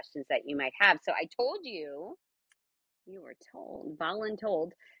any questions that you might have. So I told you,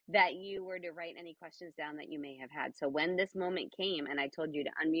 voluntold that you were to write any questions down that you may have had. So when this moment came and I told you to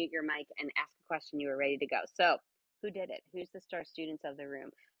unmute your mic and ask a question, you were ready to go. So who did it? Who's the star students of the room?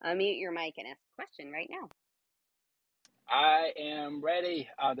 Unmute your mic and ask a question right now. I am ready.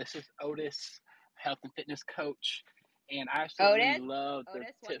 This is Otis, health and fitness coach. And I absolutely love the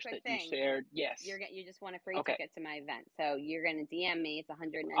tips that you shared. Yes. You just want a free ticket to my event. So you're going to DM me. It's a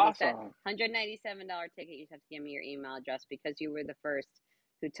 $197 ticket. You just have to give me your email address because you were the first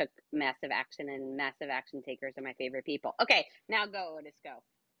who took massive action, and massive action takers are my favorite people. Okay, now go, Otis, go.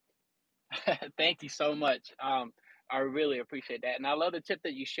 Thank you so much. I really appreciate that. And I love the tip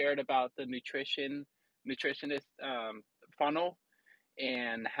that you shared about the nutritionist funnel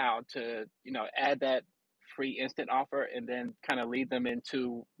and how to, add that free instant offer and then kind of lead them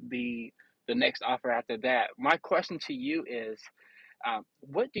into the next offer after that. My question to you is,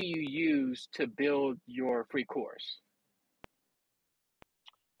 what do you use to build your free course?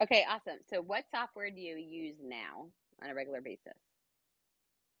 Okay, awesome. So what software do you use now on a regular basis?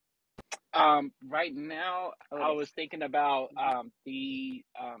 Right now, Otis. I was thinking about the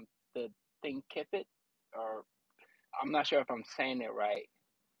Thinkific, or I'm not sure if I'm saying it right.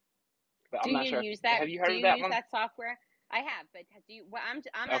 But I'm not sure. Use that? Have you heard of that one? Do you use that software? I have, but do you? Well, I'm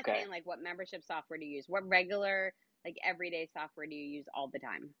not saying like what membership software do you use. What regular, like everyday software do you use all the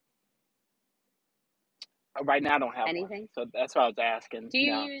time? Right now, I don't have anything. One, so that's what I was asking. Do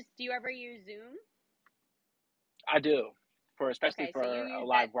you ever use Zoom? I do, especially for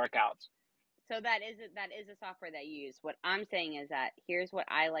live workouts. So that is a software that you use. What I'm saying is that here's what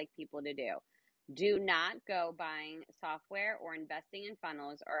I like people to do. Do not go buying software or investing in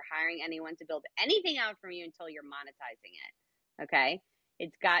funnels or hiring anyone to build anything out from you until you're monetizing it. Okay?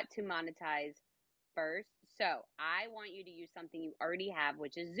 It's got to monetize first. So I want you to use something you already have,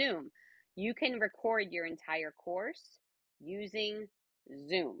 which is Zoom. You can record your entire course using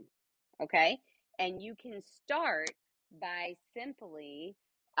Zoom. Okay? And you can start by simply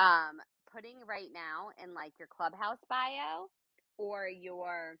putting right now in like your Clubhouse bio or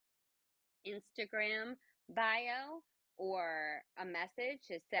your Instagram bio or a message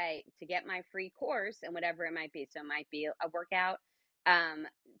to say to get my free course and whatever it might be. So it might be a workout.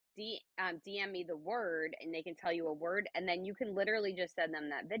 DM me the word and they can tell you a word, and then you can literally just send them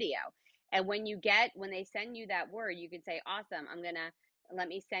that video. And when they send you that word, you can say, awesome, let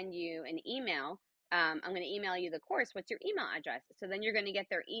me send you an email. I'm going to email you the course. What's your email address? So then you're going to get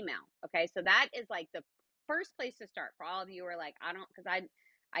their email. Okay. So that is like the first place to start for all of you who are like,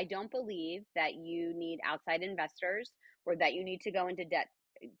 I don't believe that you need outside investors or that you need to go into debt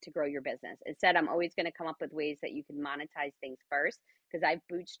to grow your business. Instead, I'm always going to come up with ways that you can monetize things first, because I've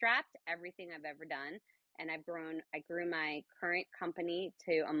bootstrapped everything I've ever done. And I grew my current company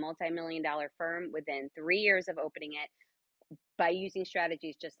to a multi-million-dollar firm within 3 years of opening it by using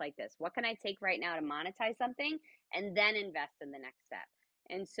strategies just like this. What can I take right now to monetize something and then invest in the next step?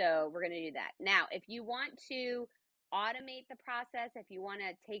 And so we're going to do that. Now, if you want to automate the process, if you want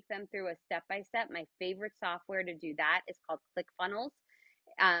to take them through a step-by-step, my favorite software to do that is called ClickFunnels.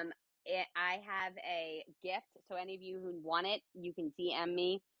 I have a gift, so any of you who want it, you can DM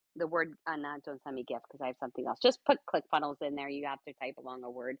me the word. Don't send me gift because I have something else. Just put ClickFunnels in there. You have to type along a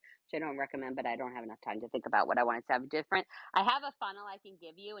word, which I don't recommend, but I don't have enough time to think about what I wanted to have different. I have a funnel I can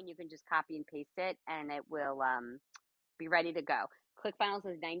give you, and you can just copy and paste it, and it will be ready to go. ClickFunnels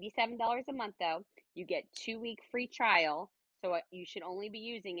is $97 a month, though. You get 2-week free trial. So you should only be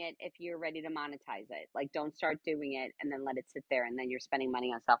using it if you're ready to monetize it. Like, don't start doing it and then let it sit there and then you're spending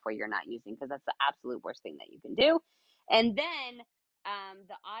money on software you're not using, because that's the absolute worst thing that you can do. And then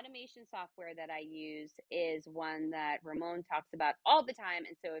the automation software that I use is one that Ramon talks about all the time.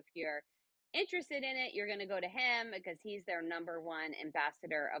 And so if you're interested in it, you're going to go to him because he's their number one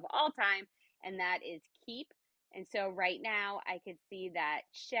ambassador of all time, and that is Keep. And so right now I could see that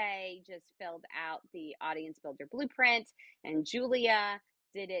Shay just filled out the audience builder blueprint, and Julia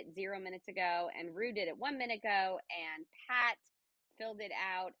did it 0 minutes ago, and Rue did it 1 minute ago, and Pat filled it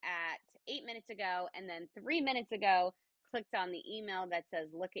out at 8 minutes ago, and then 3 minutes ago clicked on the email that says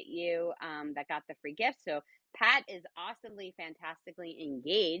look at you, that got the free gift. So Pat is awesomely, fantastically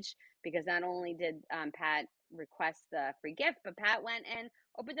engaged, because not only did Pat request the free gift, but Pat went and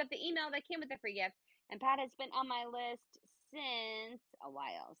opened up the email that came with the free gift. And Pat has been on my list since a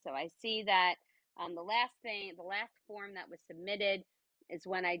while. So I see that the last form that was submitted is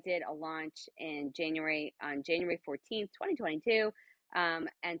when I did a launch on January 14th, 2022,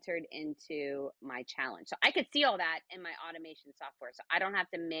 entered into my challenge. So I could see all that in my automation software. So I don't have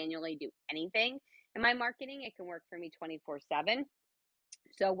to manually do anything in my marketing. It can work for me 24/7.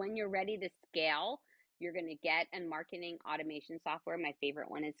 So when you're ready to scale, you're going to get a marketing automation software. My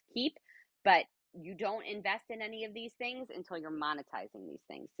favorite one is Keep, but you don't invest in any of these things until you're monetizing these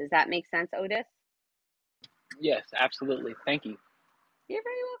things. Does that make sense, Otis? Yes, absolutely. Thank you. You're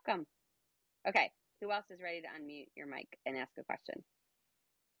very welcome. Okay, who else is ready to unmute your mic and ask a question?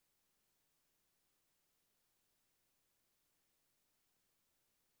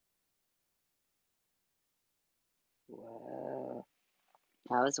 Whoa,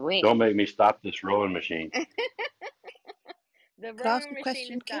 that was weak. Don't make me stop this rowing machine. The Can I ask rowing a machine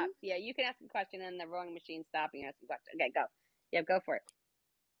question, is Kim? stopped. Yeah, you can ask a question and the rowing machine stop and you ask a question. Okay, go. Yeah, go for it.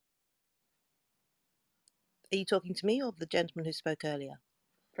 Are you talking to me or the gentleman who spoke earlier?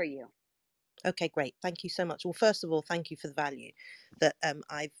 For you. Okay, great. Thank you so much. Well, first of all, thank you for the value that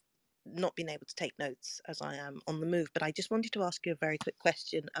I've not been able to take notes as I am on the move, but I just wanted to ask you a very quick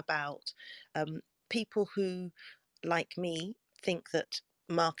question about people who, like me, think that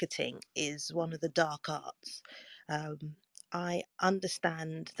marketing is one of the dark arts. I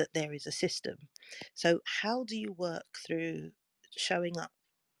understand that there is a system. So how do you work through showing up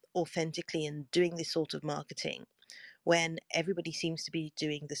authentically and doing this sort of marketing when everybody seems to be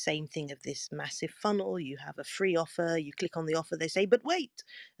doing the same thing of this massive funnel? You have a free offer, you click on the offer, they say, but wait,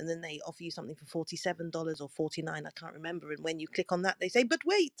 and then they offer you something for $47 or $49, I can't remember, and when you click on that, they say, but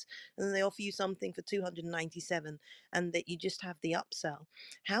wait, and then they offer you something for $297, and that you just have the upsell.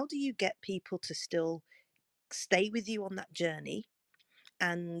 How do you get people to still stay with you on that journey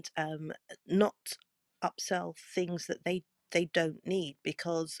and not upsell things that they don't need?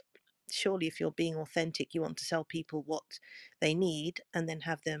 Because surely if you're being authentic, you want to sell people what they need and then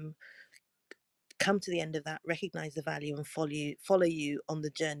have them come to the end of that, recognize the value, and follow you on the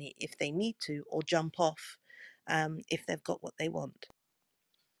journey if they need to, or jump off if they've got what they want.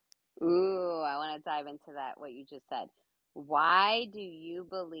 Ooh, I want to dive into that, what you just said. Why do you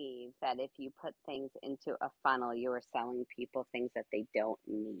believe that if you put things into a funnel, you are selling people things that they don't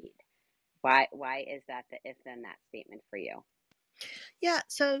need? Why is that the if then that statement for you? Yeah,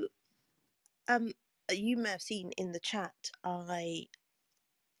 so you may have seen in the chat, I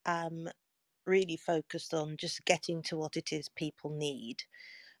am really focused on just getting to what it is people need.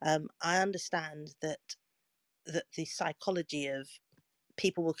 I understand that the psychology of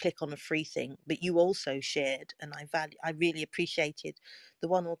people will click on a free thing, but you also shared, and I really appreciated the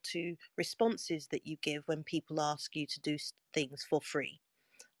 1 or 2 responses that you give when people ask you to do things for free.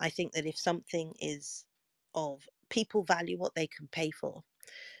 I think that if something is of, people value what they can pay for,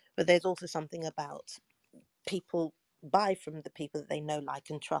 but there's also something about people buy from the people that they know, like,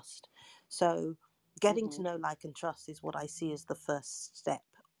 and trust. So getting to Mhm. know, like, and trust is what I see as the first step.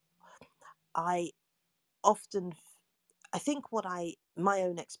 I often, I think my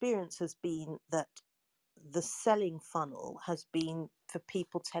own experience has been that the selling funnel has been for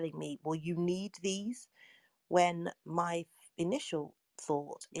people telling me, well, you need these, when my initial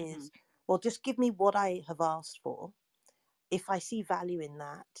thought Mhm. is, well, just give me what I have asked for. If I see value in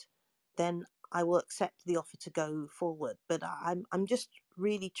that, then I will accept the offer to go forward. But I'm just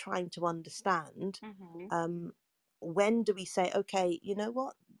really trying to understand, Mhm. when do we say, okay, you know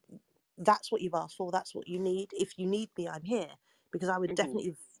what, that's what you've asked for, that's what you need. If you need me, I'm here, because I would Mhm.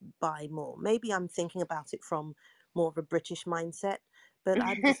 definitely buy more. Maybe I'm thinking about it from more of a British mindset, but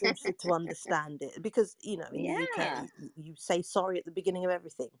I'm just interested to understand it, because in the UK Yeah. you say sorry at the beginning of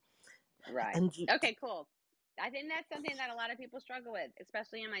everything, Right. and you, Okay, cool. I think that's something that a lot of people struggle with,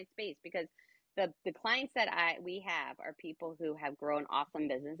 especially in my space, because the clients that we have are people who have grown awesome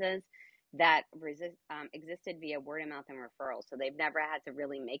businesses that existed via word of mouth and referrals. So they've never had to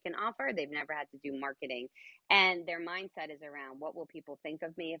really make an offer. They've never had to do marketing. And their mindset is around, what will people think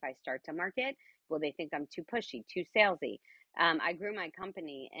of me if I start to market? Will they think I'm too pushy, too salesy? I grew my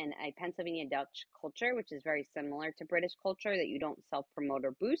company in a Pennsylvania Dutch culture, which is very similar to British culture, that you don't self promote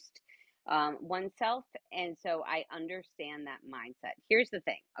or boost oneself. And so I understand that mindset. Here's the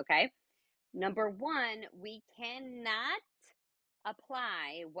thing, okay? Number one, we cannot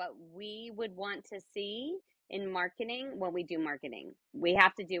apply what we would want to see in marketing when we do marketing. We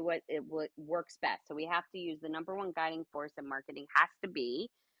have to do what works best. So we have to use the number one guiding force in marketing has to be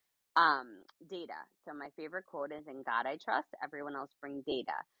data. So my favorite quote is, in God I trust, everyone else bring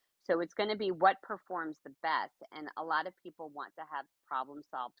data. So it's going to be what performs the best. And a lot of people want to have problem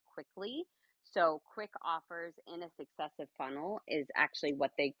solved quickly. So quick offers in a successive funnel is actually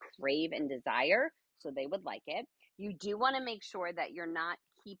what they crave and desire. So they would like it. You do want to make sure that you're not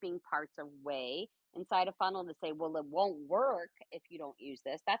keeping parts away inside a funnel to say, well, it won't work if you don't use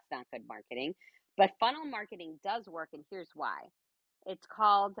this. That's not good marketing. But funnel marketing does work. And here's why. It's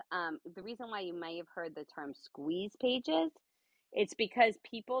called, the reason why you may have heard the term squeeze pages, it's because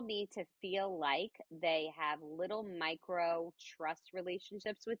people need to feel like they have little micro trust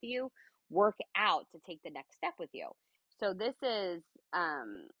relationships with you, work out to take the next step with you. So this is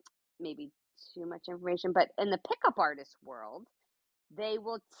maybe too much information, but in the pickup artist world, they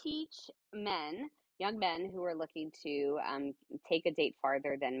will teach young men who are looking to take a date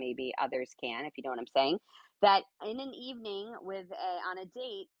farther than maybe others can, if you know what I'm saying, that in an evening on a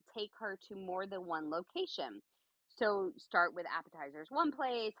date, take her to more than one location. So start with appetizers one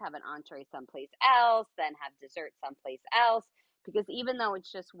place, have an entree someplace else, then have dessert someplace else. Because even though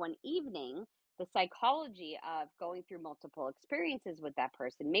it's just one evening, the psychology of going through multiple experiences with that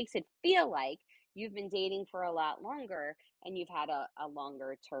person makes it feel like you've been dating for a lot longer and you've had a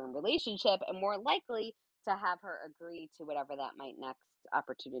longer term relationship, and more likely to have her agree to whatever that next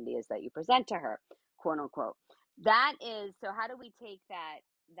opportunity is that you present to her, quote unquote. That is, so how do we take that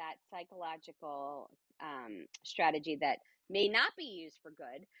psychological strategy that may not be used for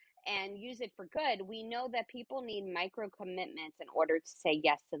good and use it for good? We know that people need micro commitments in order to say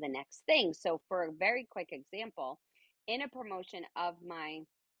yes to the next thing. So for a very quick example, in a promotion of my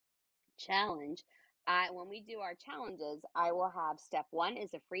challenge, when we do our challenges, I will have step one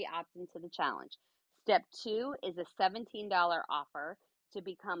is a free opt-in to the challenge. Step two is a $17 offer to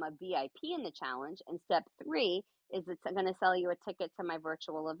become a VIP in the challenge. And step three is it's going to sell you a ticket to my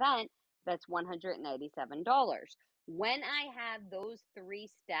virtual event that's $197. When I have those three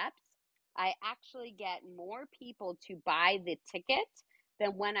steps, I actually get more people to buy the ticket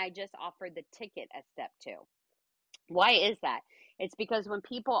than when I just offered the ticket as step two. Why is that? It's because when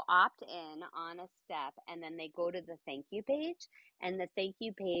people opt in on a step and then they go to the thank you page, and the thank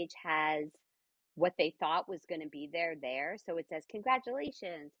you page has what they thought was going to be there. So it says,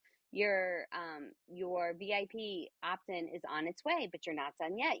 congratulations, your VIP opt-in is on its way, but you're not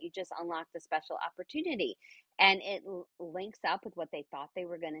done yet. You just unlocked a special opportunity. And it links up with what they thought they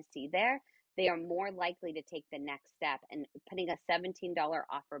were going to see there. They are more likely to take the next step, and putting a $17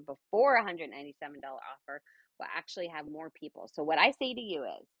 offer before a $197 offer will actually have more people. So what I say to you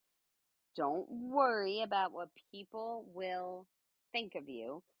is, don't worry about what people will think of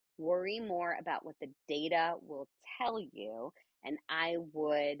you. Worry more about what the data will tell you, and I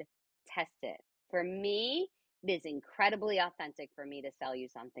would test it. For me, it is incredibly authentic for me to sell you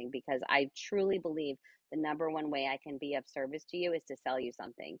something, because I truly believe the number one way I can be of service to you is to sell you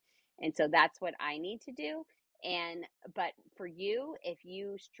something. And so that's what I need to do. But for you, if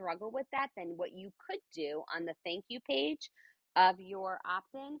you struggle with that, then what you could do on the thank you page of your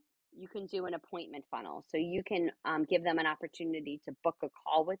opt-in you can do an appointment funnel. So you can give them an opportunity to book a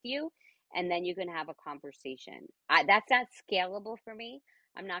call with you, and then you can have a conversation. That's not scalable for me.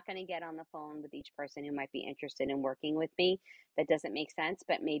 I'm not going to get on the phone with each person who might be interested in working with me. That doesn't make sense,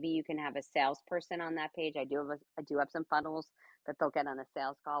 but maybe you can have a salesperson on that page. I do have some funnels that they'll get on a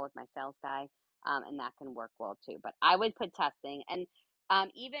sales call with my sales guy, and that can work well too. But I would put testing, and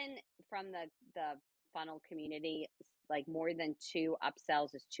even from the funnel community, like more than 2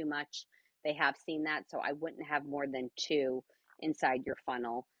 upsells is too much. They have seen that, so I wouldn't have more than 2 inside your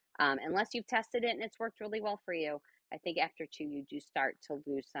funnel unless you've tested it and it's worked really well for you. I think after 2, you do start to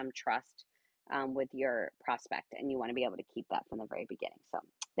lose some trust with your prospect, and you want to be able to keep that from the very beginning. So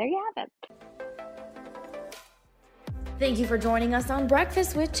there you have it. Thank you for joining us on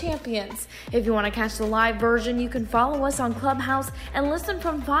Breakfast with Champions. If you want to catch the live version, you can follow us on Clubhouse and listen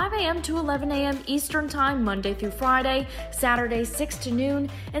from 5 a.m. to 11 a.m. Eastern Time, Monday through Friday, Saturdays 6 to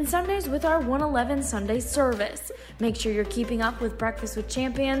noon, and Sundays with our 111 Sunday service. Make sure you're keeping up with Breakfast with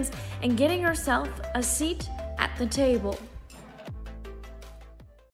Champions and getting yourself a seat at the table.